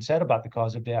already been said about the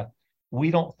cause of death. We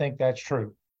don't think that's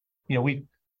true.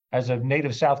 as a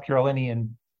native South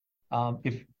Carolinian,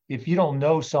 if you don't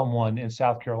know someone in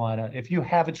South Carolina, if you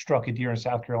haven't struck a deer in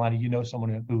South Carolina, you know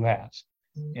someone who has.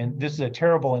 And this is a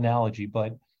terrible analogy,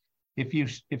 but if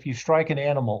you strike an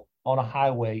animal on a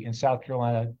highway in South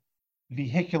Carolina,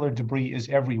 vehicular debris is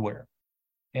everywhere.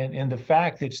 And the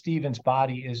fact that Stephen's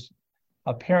body is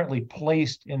apparently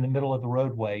placed in the middle of the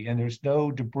roadway and there's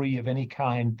no debris of any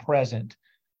kind present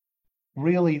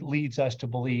really leads us to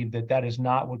believe that that is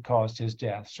not what caused his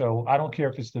death. So I don't care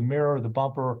if it's the mirror, the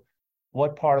bumper,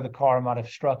 what part of the car might have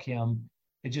struck him.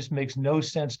 It just makes no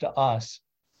sense to us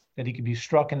that he could be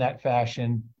struck in that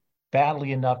fashion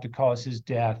badly enough to cause his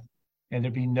death and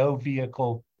there be no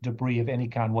vehicle debris of any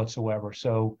kind whatsoever.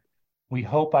 So we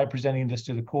hope by presenting this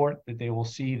to the court that they will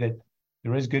see that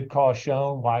there is good cause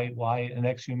shown why an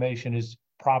exhumation is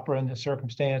proper in this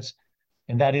circumstance.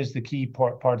 And that is the key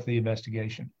part of the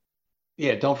investigation.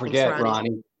 Yeah, don't forget, Thanks,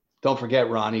 Ronnie. Don't forget,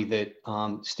 Ronnie, that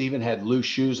Stephen had loose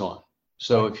shoes on.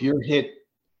 So if you're hit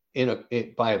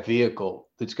by a vehicle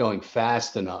that's going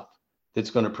fast enough, that's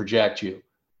going to project you,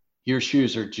 your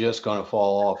shoes are just going to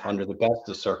fall off under the best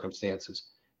of circumstances.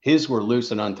 His were loose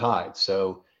and untied.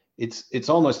 So it's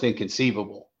almost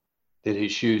inconceivable that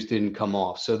his shoes didn't come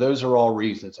off. So those are all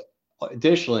reasons.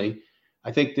 Additionally,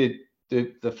 I think that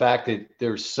the fact that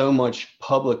there's so much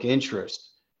public interest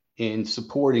in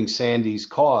supporting Sandy's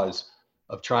cause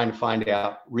of trying to find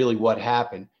out really what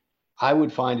happened, I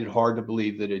would find it hard to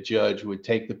believe that a judge would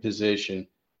take the position,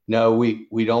 no,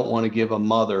 we don't want to give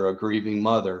a grieving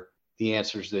mother, the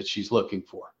answers that she's looking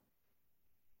for.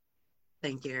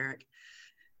 Thank you, Eric.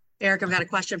 Eric, I've got a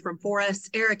question from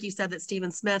Forrest. Eric, you said that Stephen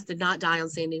Smith did not die on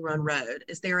Sandy Run Road.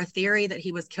 Is there a theory that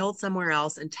he was killed somewhere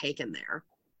else and taken there?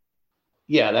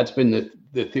 Yeah, that's been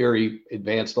the theory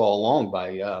advanced all along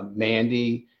by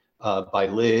Mandy, by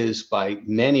Liz, by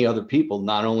many other people,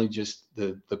 not only just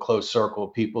the close circle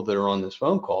of people that are on this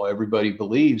phone call. Everybody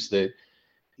believes that,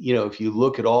 if you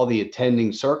look at all the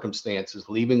attending circumstances,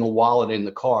 leaving a wallet in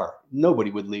the car,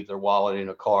 nobody would leave their wallet in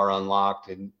a car unlocked,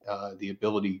 and the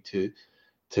ability to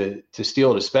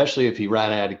steal it, especially if he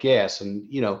ran out of gas. And,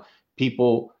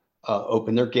 people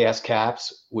open their gas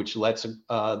caps, which lets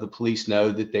the police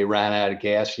know that they ran out of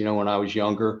gas. When I was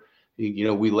younger,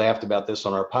 we laughed about this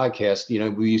on our podcast.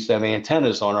 We used to have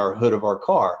antennas on our hood of our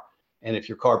car. And if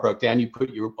your car broke down, you put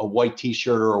a white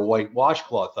t-shirt or a white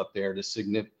washcloth up there to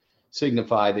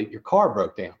signify that your car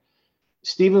broke down.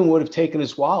 Stephen would have taken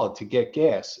his wallet to get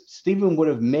gas. Stephen would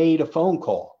have made a phone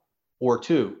call or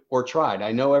two, or tried.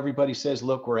 I know everybody says,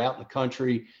 look, we're out in the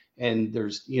country and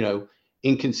there's,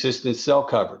 inconsistent cell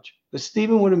coverage. But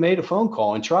Stephen would have made a phone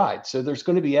call and tried. So there's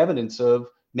going to be evidence of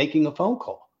making a phone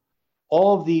call.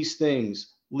 All of these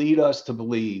things lead us to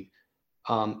believe,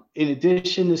 in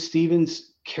addition to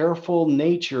Stephen's careful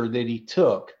nature that he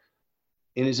took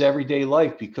in his everyday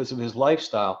life because of his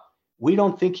lifestyle, we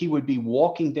don't think he would be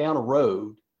walking down a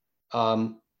road,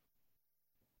 on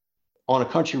a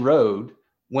country road,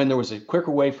 when there was a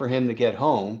quicker way for him to get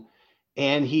home,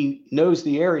 and he knows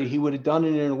the area. He would have done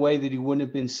it in a way that he wouldn't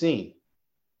have been seen.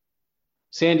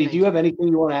 Sandy, do you have anything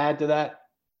you want to add to that?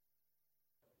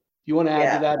 You want to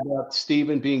add to that about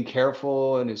Stephen being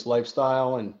careful and his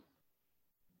lifestyle? And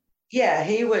yeah,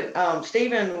 he would,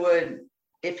 Stephen would,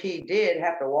 if he did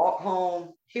have to walk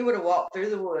home, he would have walked through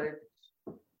the woods,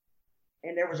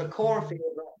 and there was a cornfield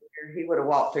right there. He would have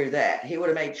walked through that. He would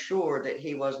have made sure that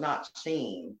he was not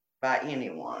seen by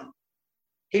anyone.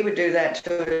 He would do that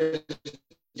to his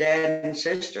dad and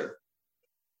sister.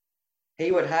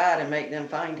 He would hide and make them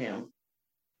find him.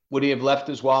 would he have left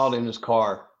his wallet in his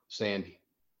car, Sandy?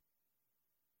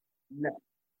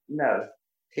 No,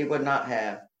 he would not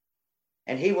have.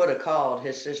 And he would have called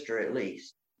his sister at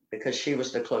least, because she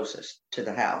was the closest to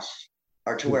the house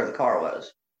or to where the car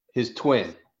was. His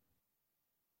twin.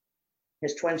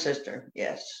 His twin sister,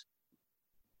 yes.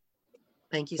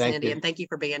 Thank you, Sandy, and thank you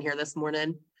for being here this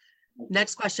morning.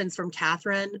 Next question's from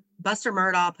Catherine. Buster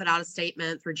Murdaugh put out a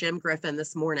statement for Jim Griffin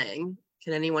this morning.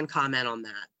 Can anyone comment on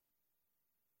that?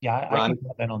 Yeah, I can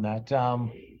comment on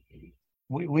that.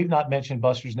 We've not mentioned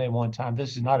Buster's name one time.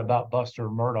 This is not about Buster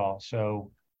Murdaugh.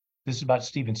 So this is about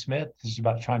Stephen Smith. This is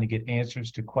about trying to get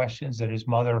answers to questions that his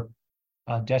mother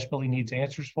desperately needs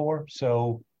answers for.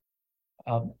 So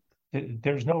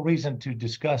there's no reason to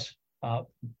discuss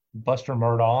Buster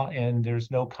Murdaugh, and there's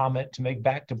no comment to make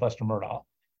back to Buster Murdaugh.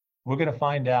 We're going to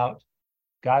find out,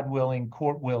 God willing,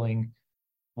 court willing,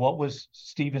 what was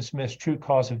Stephen Smith's true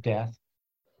cause of death.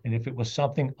 And if it was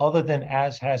something other than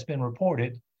as has been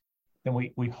reported, then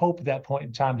we hope at that point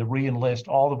in time to re-enlist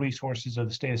all the resources of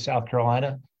the state of South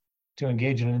Carolina to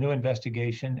engage in a new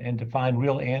investigation and to find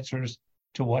real answers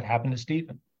to what happened to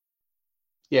Stephen.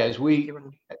 Yeah, as we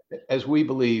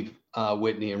believe,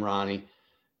 Whitney and Ronnie,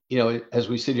 as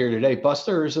we sit here today,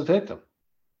 Buster is a victim.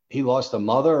 He lost a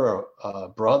mother, a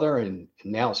brother, and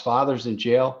now his father's in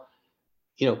jail.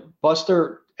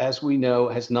 Buster, as we know,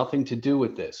 has nothing to do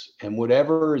with this. And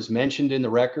whatever is mentioned in the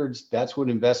records, that's what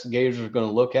investigators are going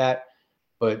to look at.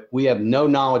 But we have no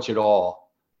knowledge at all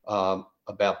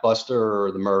about Buster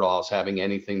or the Murdaughs having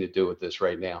anything to do with this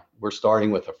right now. We're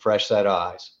starting with a fresh set of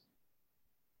eyes.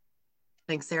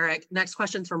 Thanks, Eric. Next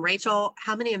question's from Rachel.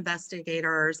 How many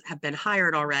investigators have been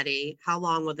hired already? How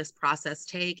long will this process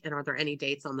take? And are there any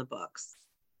dates on the books?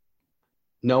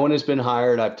 No one has been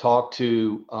hired. I've talked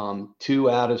to 2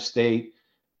 out-of-state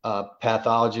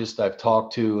pathologists. I've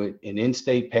talked to an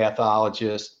in-state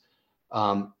pathologist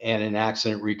and an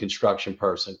accident reconstruction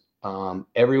person.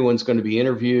 Everyone's going to be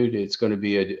interviewed. It's going to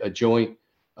be a joint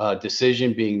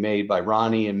decision being made by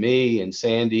Ronnie and me and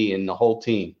Sandy and the whole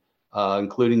team,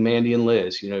 including Mandy and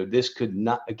Liz. This could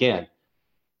not, again,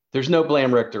 there's no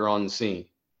Blam Richter on the scene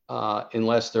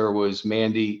unless there was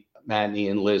Mandy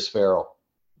Matney and Liz Farrell.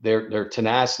 Their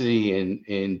tenacity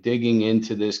in digging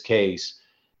into this case,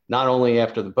 not only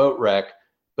after the boat wreck,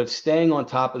 but staying on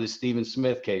top of the Stephen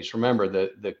Smith case. Remember,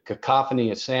 the cacophony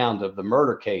of sound of the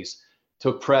murder case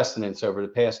took precedence over the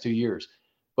past 2 years.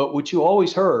 But what you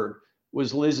always heard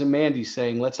was Liz and Mandy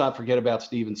saying, let's not forget about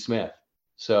Stephen Smith.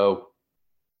 So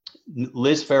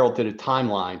Liz Farrell did a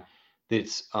timeline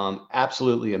that's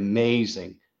absolutely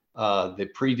amazing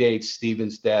that predates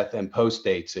Stephen's death and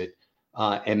postdates it.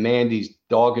 And Mandy's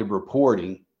dogged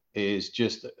reporting is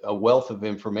just a wealth of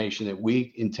information that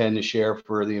we intend to share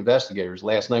for the investigators.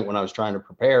 Last night when I was trying to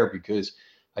prepare, because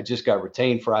I just got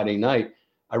retained Friday night,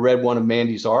 I read one of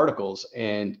Mandy's articles,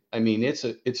 and I mean, it's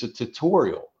a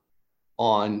tutorial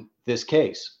on this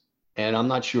case. And I'm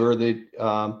not sure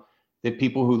that that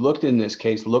people who looked in this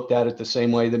case looked at it the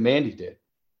same way that Mandy did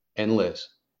and Liz.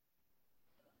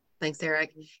 Thanks,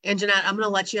 Eric. And Jeanette, I'm going to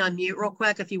let you unmute real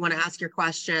quick if you want to ask your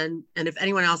question. And if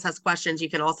anyone else has questions, you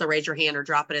can also raise your hand or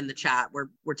drop it in the chat.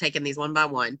 We're taking these one by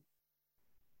one.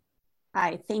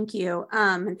 Hi, thank you.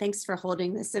 And thanks for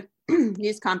holding this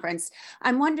news conference.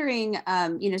 I'm wondering,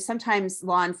 sometimes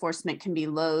law enforcement can be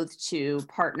loath to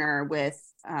partner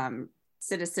with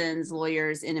citizens,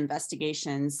 lawyers in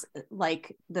investigations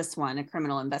like this one, a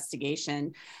criminal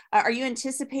investigation. Are you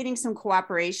anticipating some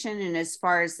cooperation? And as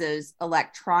far as those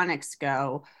electronics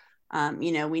go,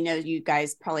 we know you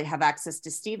guys probably have access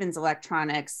to Stephen's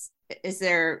electronics. Is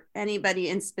there anybody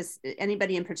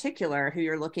in particular who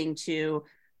you're looking to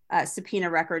subpoena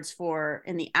records for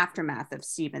in the aftermath of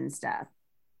Stephen's death?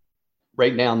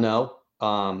 Right now,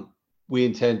 no. We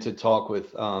intend to talk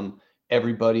with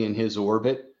everybody in his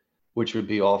orbit, which would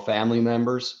be all family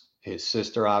members, his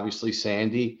sister, obviously,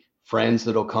 Sandy, friends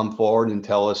that'll come forward and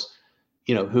tell us,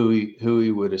 who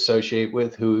he would associate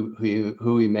with, who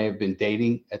he may have been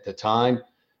dating at the time.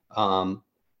 And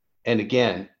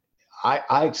again,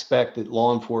 I expect that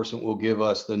law enforcement will give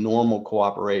us the normal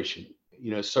cooperation.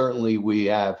 Certainly we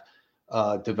have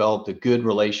developed a good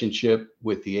relationship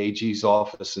with the AG's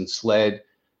office and SLED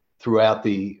throughout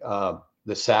the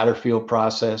Satterfield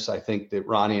process. I think that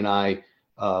Ronnie and I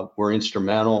were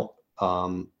instrumental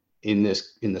in the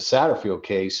Satterfield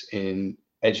case in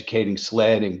educating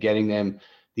SLED and getting them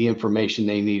the information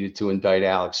they needed to indict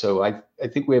Alex. So I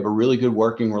think we have a really good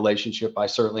working relationship. I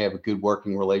certainly have a good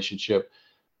working relationship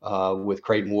with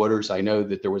Creighton Waters. I know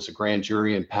that there was a grand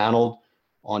jury impaneled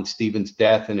on Stephen's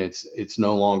death, and it's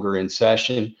no longer in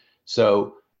session.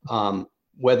 So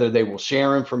whether they will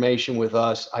share information with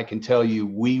us, I can tell you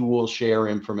we will share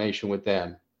information with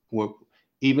them.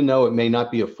 Even though it may not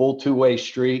be a full two-way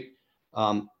street,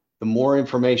 the more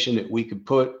information that we could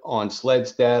put on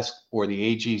SLED's desk or the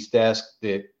AG's desk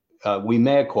that we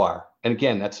may acquire, and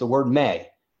again, that's the word may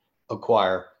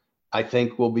acquire, I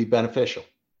think will be beneficial.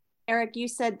 Eric, you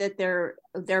said that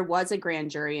there was a grand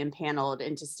jury impaneled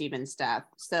into Stephen's death,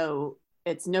 so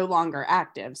it's no longer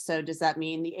active. So does that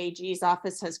mean the AG's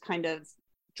office has kind of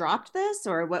dropped this,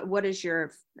 or what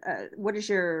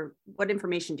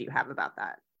information do you have about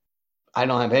that? I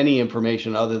don't have any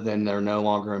information other than they're no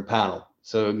longer impaneled.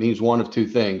 So it means one of two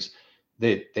things: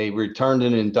 that they returned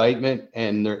an indictment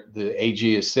and the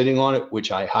AG is sitting on it,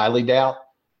 which I highly doubt,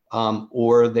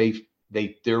 or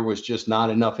there was just not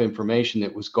enough information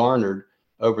that was garnered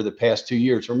over the past 2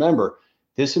 years. Remember,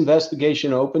 this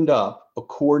investigation opened up,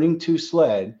 according to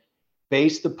SLED,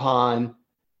 based upon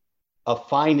a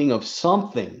finding of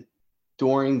something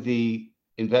during the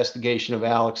investigation of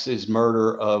Alex's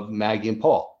murder of Maggie and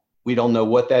Paul. We don't know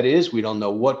what that is. We don't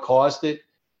know what caused it.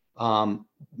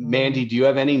 Mandy, do you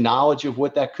have any knowledge of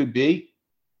what that could be?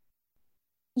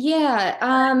 Yeah,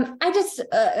 I just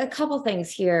a couple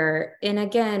things here. And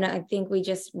again, I think we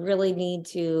just really need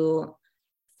to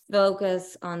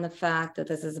focus on the fact that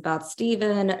this is about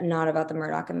Stephen, not about the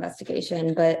Murdaugh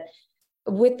investigation. But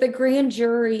with the grand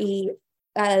jury,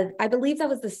 I believe that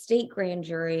was the state grand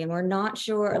jury, and we're not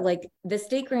sure, like the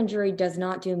state grand jury does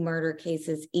not do murder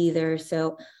cases either.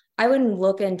 So I wouldn't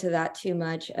look into that too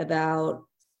much about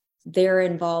their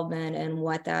involvement and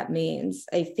what that means.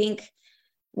 I think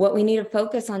what we need to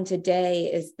focus on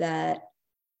today is that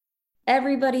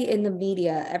everybody in the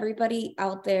media, everybody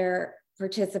out there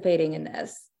participating in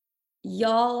this,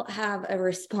 y'all have a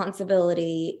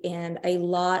responsibility and a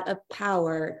lot of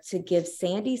power to give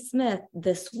Sandy Smith,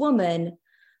 this woman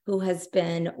who has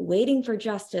been waiting for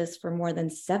justice for more than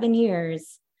 7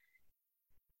 years,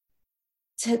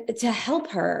 to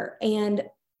help her. And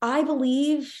I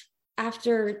believe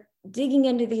after digging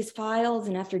into these files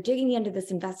and after digging into this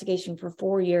investigation for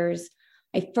 4 years,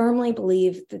 I firmly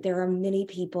believe that there are many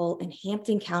people in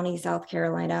Hampton County, South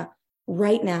Carolina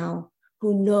right now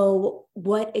who know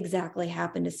what exactly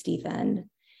happened to Stephen.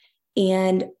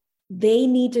 And they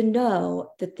need to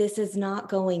know that this is not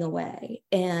going away.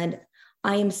 And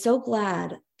I am so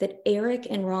glad that Eric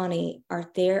and Ronnie are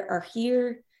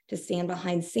here to stand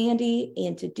behind Sandy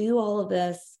and to do all of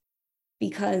this,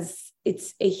 because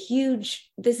this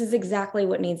is exactly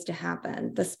what needs to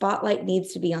happen. The spotlight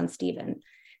needs to be on Stephen.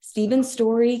 Stephen's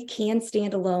story can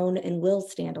stand alone and will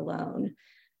stand alone.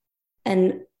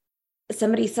 And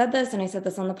somebody said this, and I said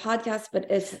this on the podcast, but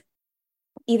if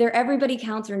either everybody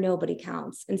counts or nobody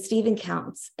counts, and Stephen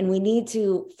counts, and we need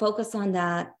to focus on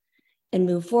that and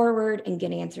move forward and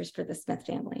get answers for the Smith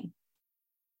family.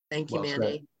 Thank you,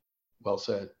 Mandy. Well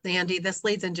said. Sandy, this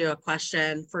leads into a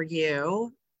question for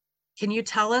you. Can you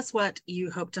tell us what you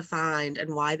hope to find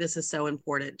and why this is so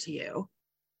important to you?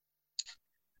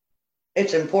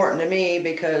 It's important to me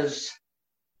because,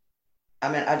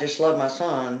 I just love my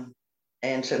son.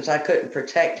 And since I couldn't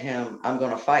protect him, I'm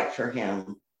going to fight for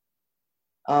him.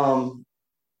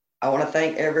 I want to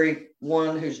thank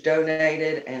everyone who's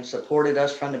donated and supported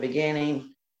us from the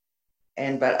beginning.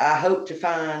 But I hope to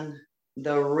find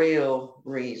the real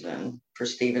reason for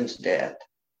Stephen's death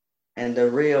and the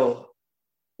real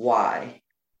why.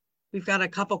 We've got a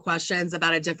couple questions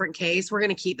about a different case. We're going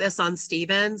to keep this on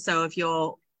Stephen. So if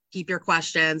you'll keep your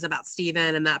questions about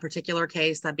Stephen and that particular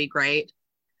case, that'd be great.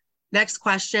 Next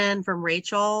question from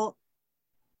Rachel.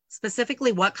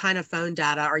 Specifically, what kind of phone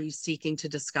data are you seeking to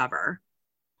discover?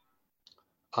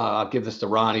 I'll give this to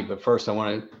Ronnie, but first I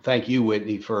want to thank you,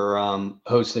 Whitney, for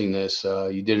hosting this.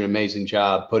 You did an amazing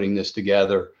job putting this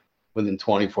together within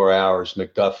 24 hours,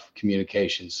 Murdaugh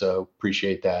Communications. So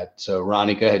appreciate that. So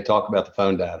Ronnie, go ahead, talk about the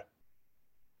phone data.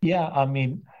 Yeah, I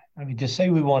mean, to say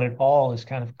we want it all is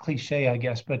kind of cliche, I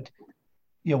guess, but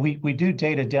we do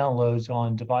data downloads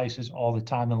on devices all the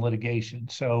time in litigation.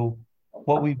 So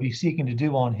what we'd be seeking to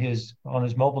do on his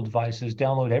mobile device is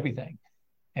download everything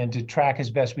and to track as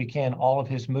best we can all of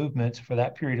his movements for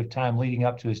that period of time leading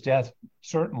up to his death,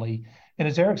 certainly. And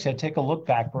as Eric said, take a look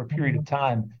back for a period of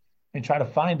time and try to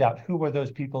find out who were those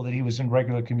people that he was in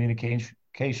regular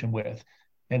communication with.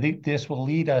 And this will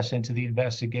lead us into the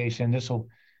investigation. This will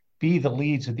be the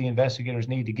leads that the investigators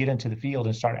need to get into the field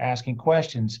and start asking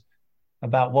questions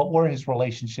about what were his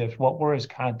relationships, what were his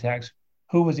contacts,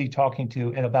 who was he talking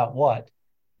to, and about what.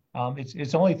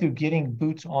 It's only through getting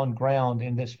boots on ground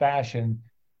in this fashion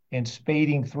and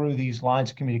spading through these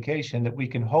lines of communication that we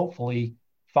can hopefully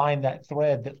find that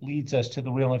thread that leads us to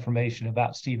the real information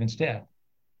about Stephen's death.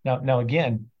 Now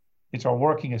again, it's our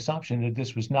working assumption that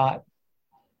this was not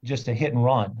just a hit and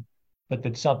run, but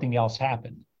that something else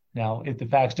happened. Now, if the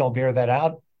facts don't bear that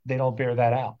out, they don't bear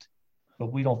that out.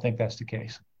 But we don't think that's the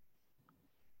case.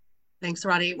 Thanks,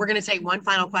 Ronnie. We're going to take one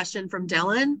final question from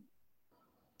Dylan.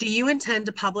 Do you intend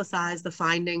to publicize the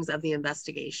findings of the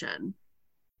investigation?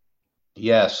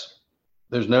 Yes.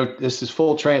 This is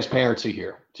full transparency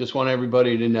here. Just want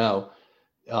everybody to know.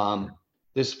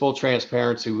 This is full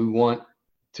transparency. We want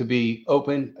to be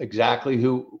open exactly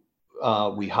who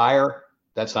we hire.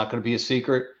 That's not going to be a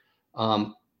secret.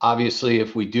 Obviously,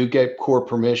 if we do get court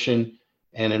permission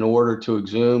and in order to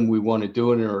exhume, we want to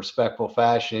do it in a respectful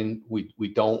fashion.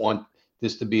 We don't want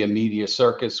this to be a media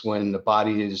circus when the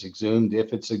body is exhumed,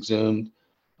 if it's exhumed.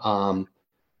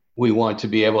 We want to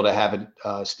be able to have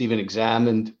it, Stephen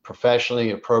examined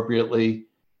professionally, appropriately,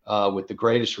 with the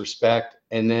greatest respect,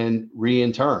 and then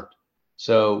reinterred.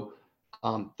 So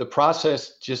the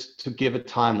process, just to give a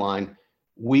timeline,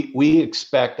 we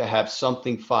expect to have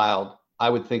something filed, I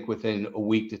would think within a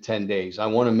week to 10 days. I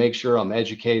want to make sure I'm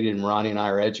educated and Ronnie and I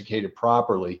are educated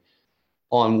properly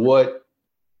on what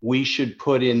we should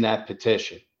put in that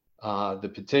petition.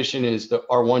 The petition is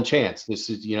our one chance. This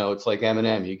is, it's like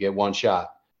M&M, you get one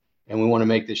shot, and we want to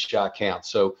make this shot count.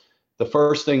 So the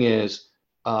first thing is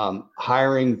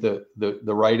hiring the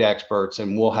right experts,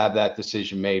 and we'll have that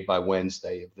decision made by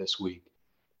Wednesday of this week.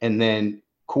 And then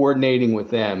coordinating with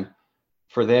them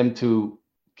for them to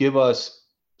give us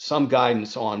some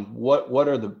guidance on what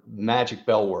are the magic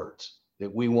bell words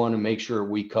that we want to make sure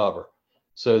we cover,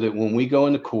 so that when we go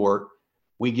into court,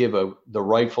 we give the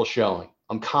rightful showing.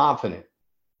 I'm confident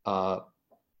that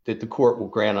the court will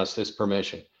grant us this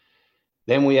permission.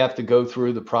 Then we have to go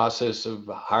through the process of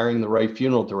hiring the right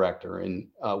funeral director, and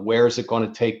where is it going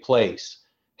to take place?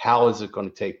 How is it going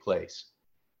to take place?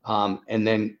 And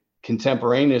then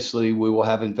contemporaneously, we will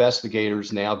have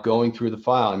investigators now going through the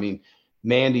file. I mean,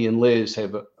 Mandy and Liz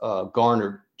have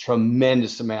garnered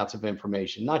tremendous amounts of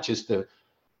information, not just the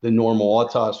normal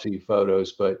autopsy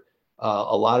photos, but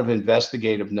a lot of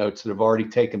investigative notes that have already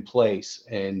taken place.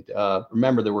 And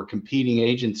remember, there were competing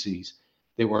agencies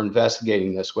that were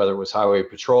investigating this, whether it was Highway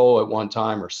Patrol at one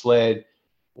time or SLED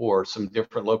or some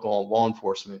different local law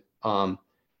enforcement,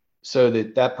 so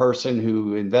that person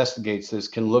who investigates this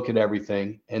can look at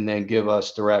everything and then give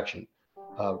us direction.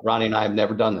 Ronnie and I have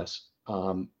never done this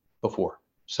before.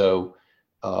 So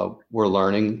we're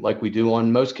learning like we do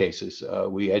on most cases.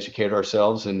 We educate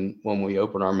ourselves, and when we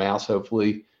open our mouths,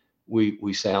 hopefully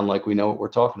we sound like we know what we're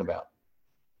talking about.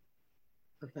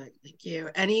 Perfect. Thank you.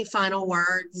 Any final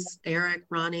words, Eric,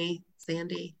 Ronnie,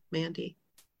 Sandy, Mandy?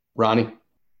 Ronnie?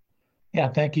 Yeah,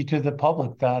 thank you to the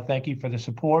public. Thank you for the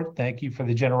support. Thank you for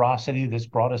the generosity that's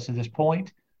brought us to this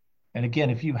point. And again,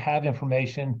 if you have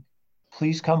information,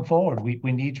 please come forward. We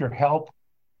need your help.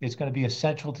 It's going to be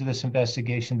essential to this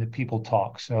investigation that people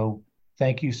talk. So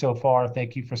thank you so far.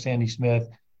 Thank you for Sandy Smith.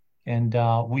 And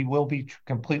we will be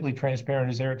completely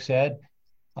transparent, as Eric said.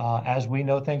 As we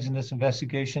know things in this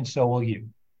investigation, so will you.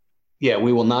 Yeah,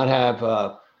 we will not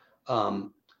have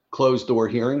closed door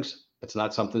hearings. It's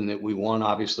not something that we want.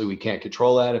 Obviously, we can't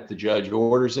control that. If the judge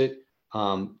orders it,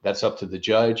 that's up to the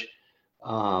judge.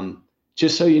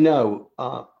 Just so you know,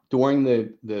 during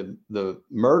the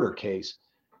murder case,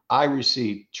 I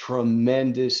received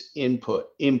tremendous input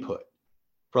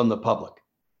from the public.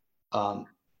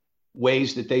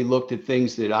 Ways that they looked at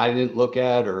things that I didn't look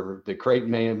at, or that Creighton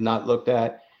may have not looked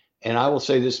at. And I will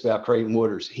say this about Creighton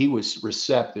Wooders: he was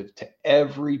receptive to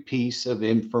every piece of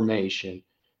information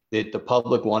that the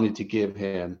public wanted to give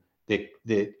him that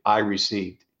I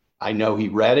received. I know he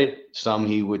read it. Some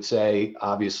he would say,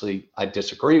 obviously, I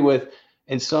disagree with.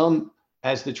 And some,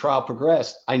 as the trial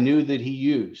progressed, I knew that he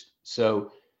used.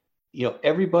 So,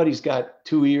 everybody's got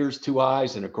two ears, two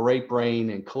eyes, and a great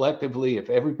brain. And collectively, if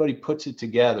everybody puts it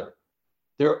together,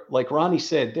 like Ronnie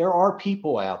said, there are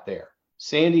people out there.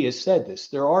 Sandy has said this.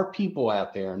 There are people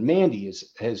out there, and Mandy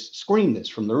has screamed this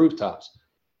from the rooftops,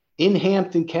 in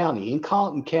Hampton County, in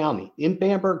Colleton County, in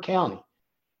Bamberg County,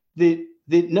 that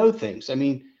know things. I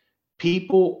mean,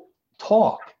 people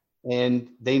talk, and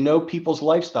they know people's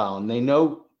lifestyle, and they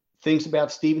know things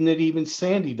about Stephen that even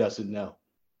Sandy doesn't know.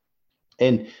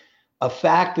 And a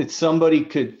fact that somebody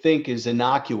could think is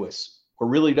innocuous or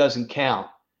really doesn't count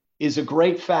is a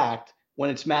great fact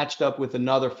when it's matched up with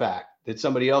another fact that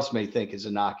somebody else may think is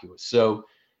innocuous. So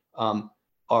our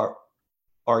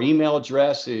email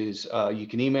address is, you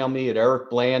can email me at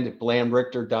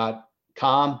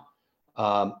ericbland@blandrichter.com.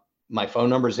 My phone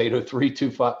number is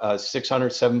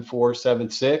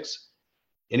 803-600-7476.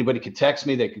 Anybody could text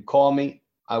me, they could call me.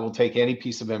 I will take any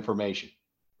piece of information.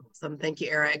 Awesome. Thank you,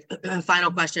 Eric.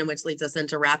 Final question, which leads us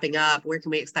into wrapping up. Where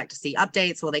can we expect to see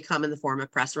updates? Will they come in the form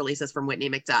of press releases from Whitney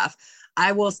McDuff?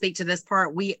 I will speak to this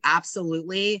part. We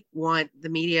absolutely want the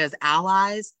media as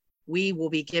allies. We will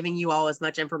be giving you all as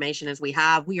much information as we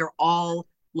have. We are all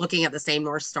looking at the same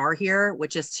North Star here,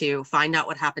 which is to find out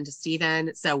what happened to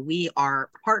Stephen. So we are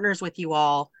partners with you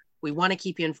all. We want to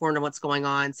keep you informed on what's going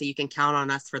on, so you can count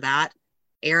on us for that.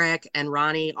 Eric and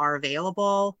Ronnie are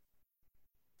available.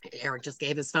 Eric just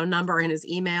gave his phone number and his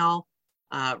email.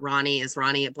 Ronnie is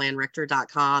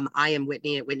Ronnie@blandrichter.com. I am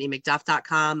Whitney at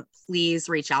WhitneyMcDuff.com. Please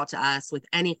reach out to us with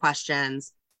any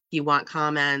questions. If you want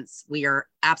comments, we are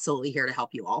absolutely here to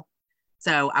help you all.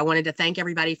 So I wanted to thank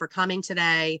everybody for coming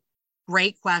today.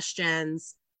 Great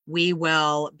questions. We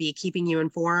will be keeping you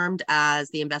informed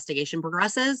as the investigation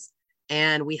progresses,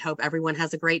 and we hope everyone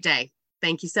has a great day.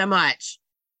 Thank you so much.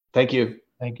 Thank you.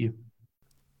 Thank you.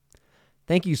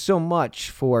 Thank you so much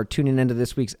for tuning into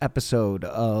this week's episode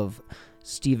of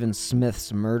Stephen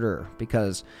Smith's murder,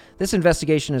 because this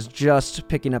investigation is just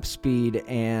picking up speed,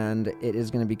 and it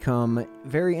is going to become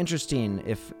very interesting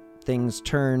if things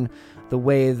turn the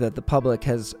way that the public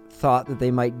has thought that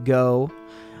they might go.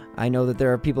 I know that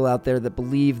there are people out there that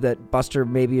believe that Buster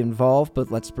may be involved,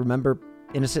 but let's remember,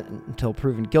 innocent until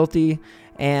proven guilty.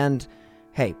 And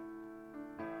hey,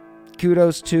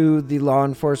 kudos to the law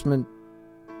enforcement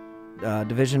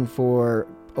division for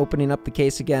opening up the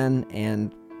case again,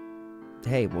 and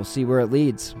hey, we'll see where it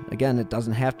leads. Again, it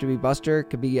doesn't have to be Buster, it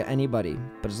could be anybody,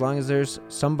 but as long as there's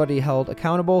somebody held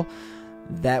accountable,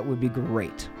 that would be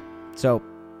great. So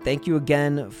thank you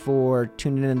again for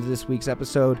tuning into this week's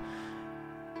episode.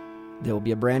 There will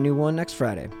be a brand new one next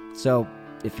Friday. So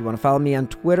if you want to follow me on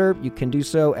Twitter, you can do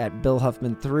so at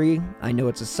BillHuffman3. I know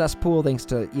it's a cesspool thanks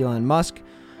to Elon Musk,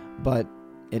 but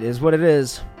it is what it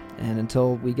is. And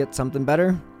until we get something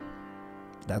better,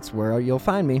 that's where you'll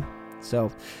find me.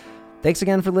 So thanks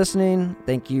again for listening.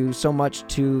 Thank you so much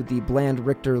to the Bland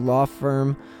Richter Law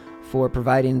Firm for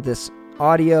providing this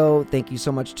audio. Thank you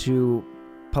so much to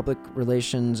Public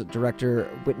Relations Director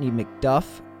Whitney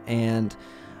McDuff. And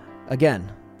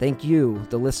again, thank you,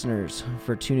 the listeners,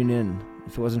 for tuning in.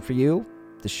 If it wasn't for you,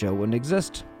 the show wouldn't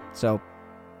exist. So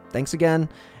thanks again.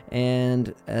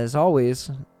 And as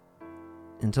always,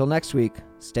 until next week,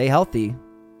 stay healthy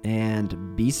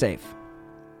and be safe.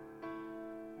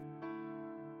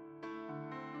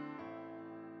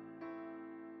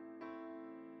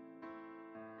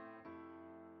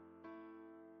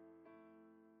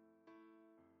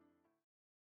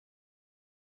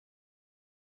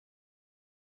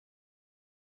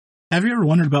 Have you ever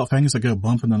wondered about things that go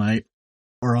bump in the night,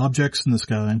 or objects in the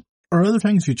sky, or other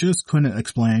things you just couldn't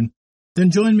explain?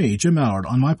 Then join me, Jim Mallard,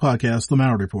 on my podcast, The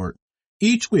Mallard Report.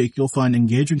 Each week, you'll find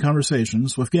engaging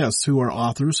conversations with guests who are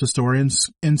authors, historians,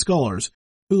 and scholars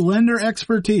who lend their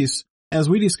expertise as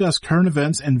we discuss current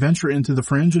events and venture into the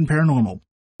fringe and paranormal.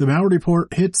 The Mallard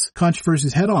Report hits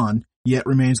controversies head-on, yet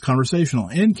remains conversational,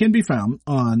 and can be found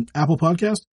on Apple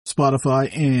Podcasts,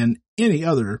 Spotify, and any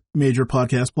other major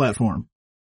podcast platform.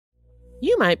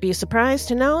 You might be surprised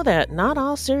to know that not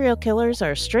all serial killers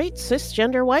are straight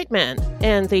cisgender white men,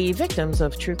 and the victims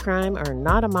of true crime are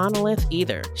not a monolith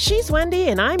either. She's Wendy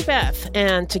and I'm Beth,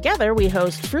 and together we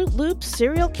host Fruit Loops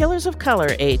Serial Killers of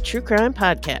Color, a true crime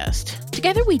podcast.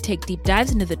 Together we take deep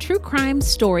dives into the true crime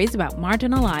stories about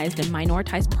marginalized and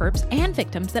minoritized perps and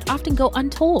victims that often go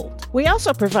untold. We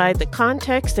also provide the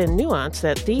context and nuance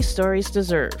that these stories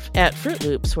deserve. At Fruit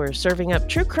Loops, we're serving up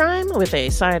true crime with a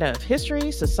side of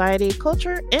history, society,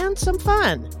 culture, and some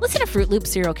fun. Listen to Fruit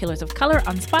Loops Serial Killers of Color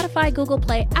on Spotify, Google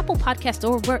Play, Apple Podcasts,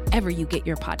 or wherever you get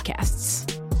your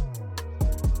podcasts.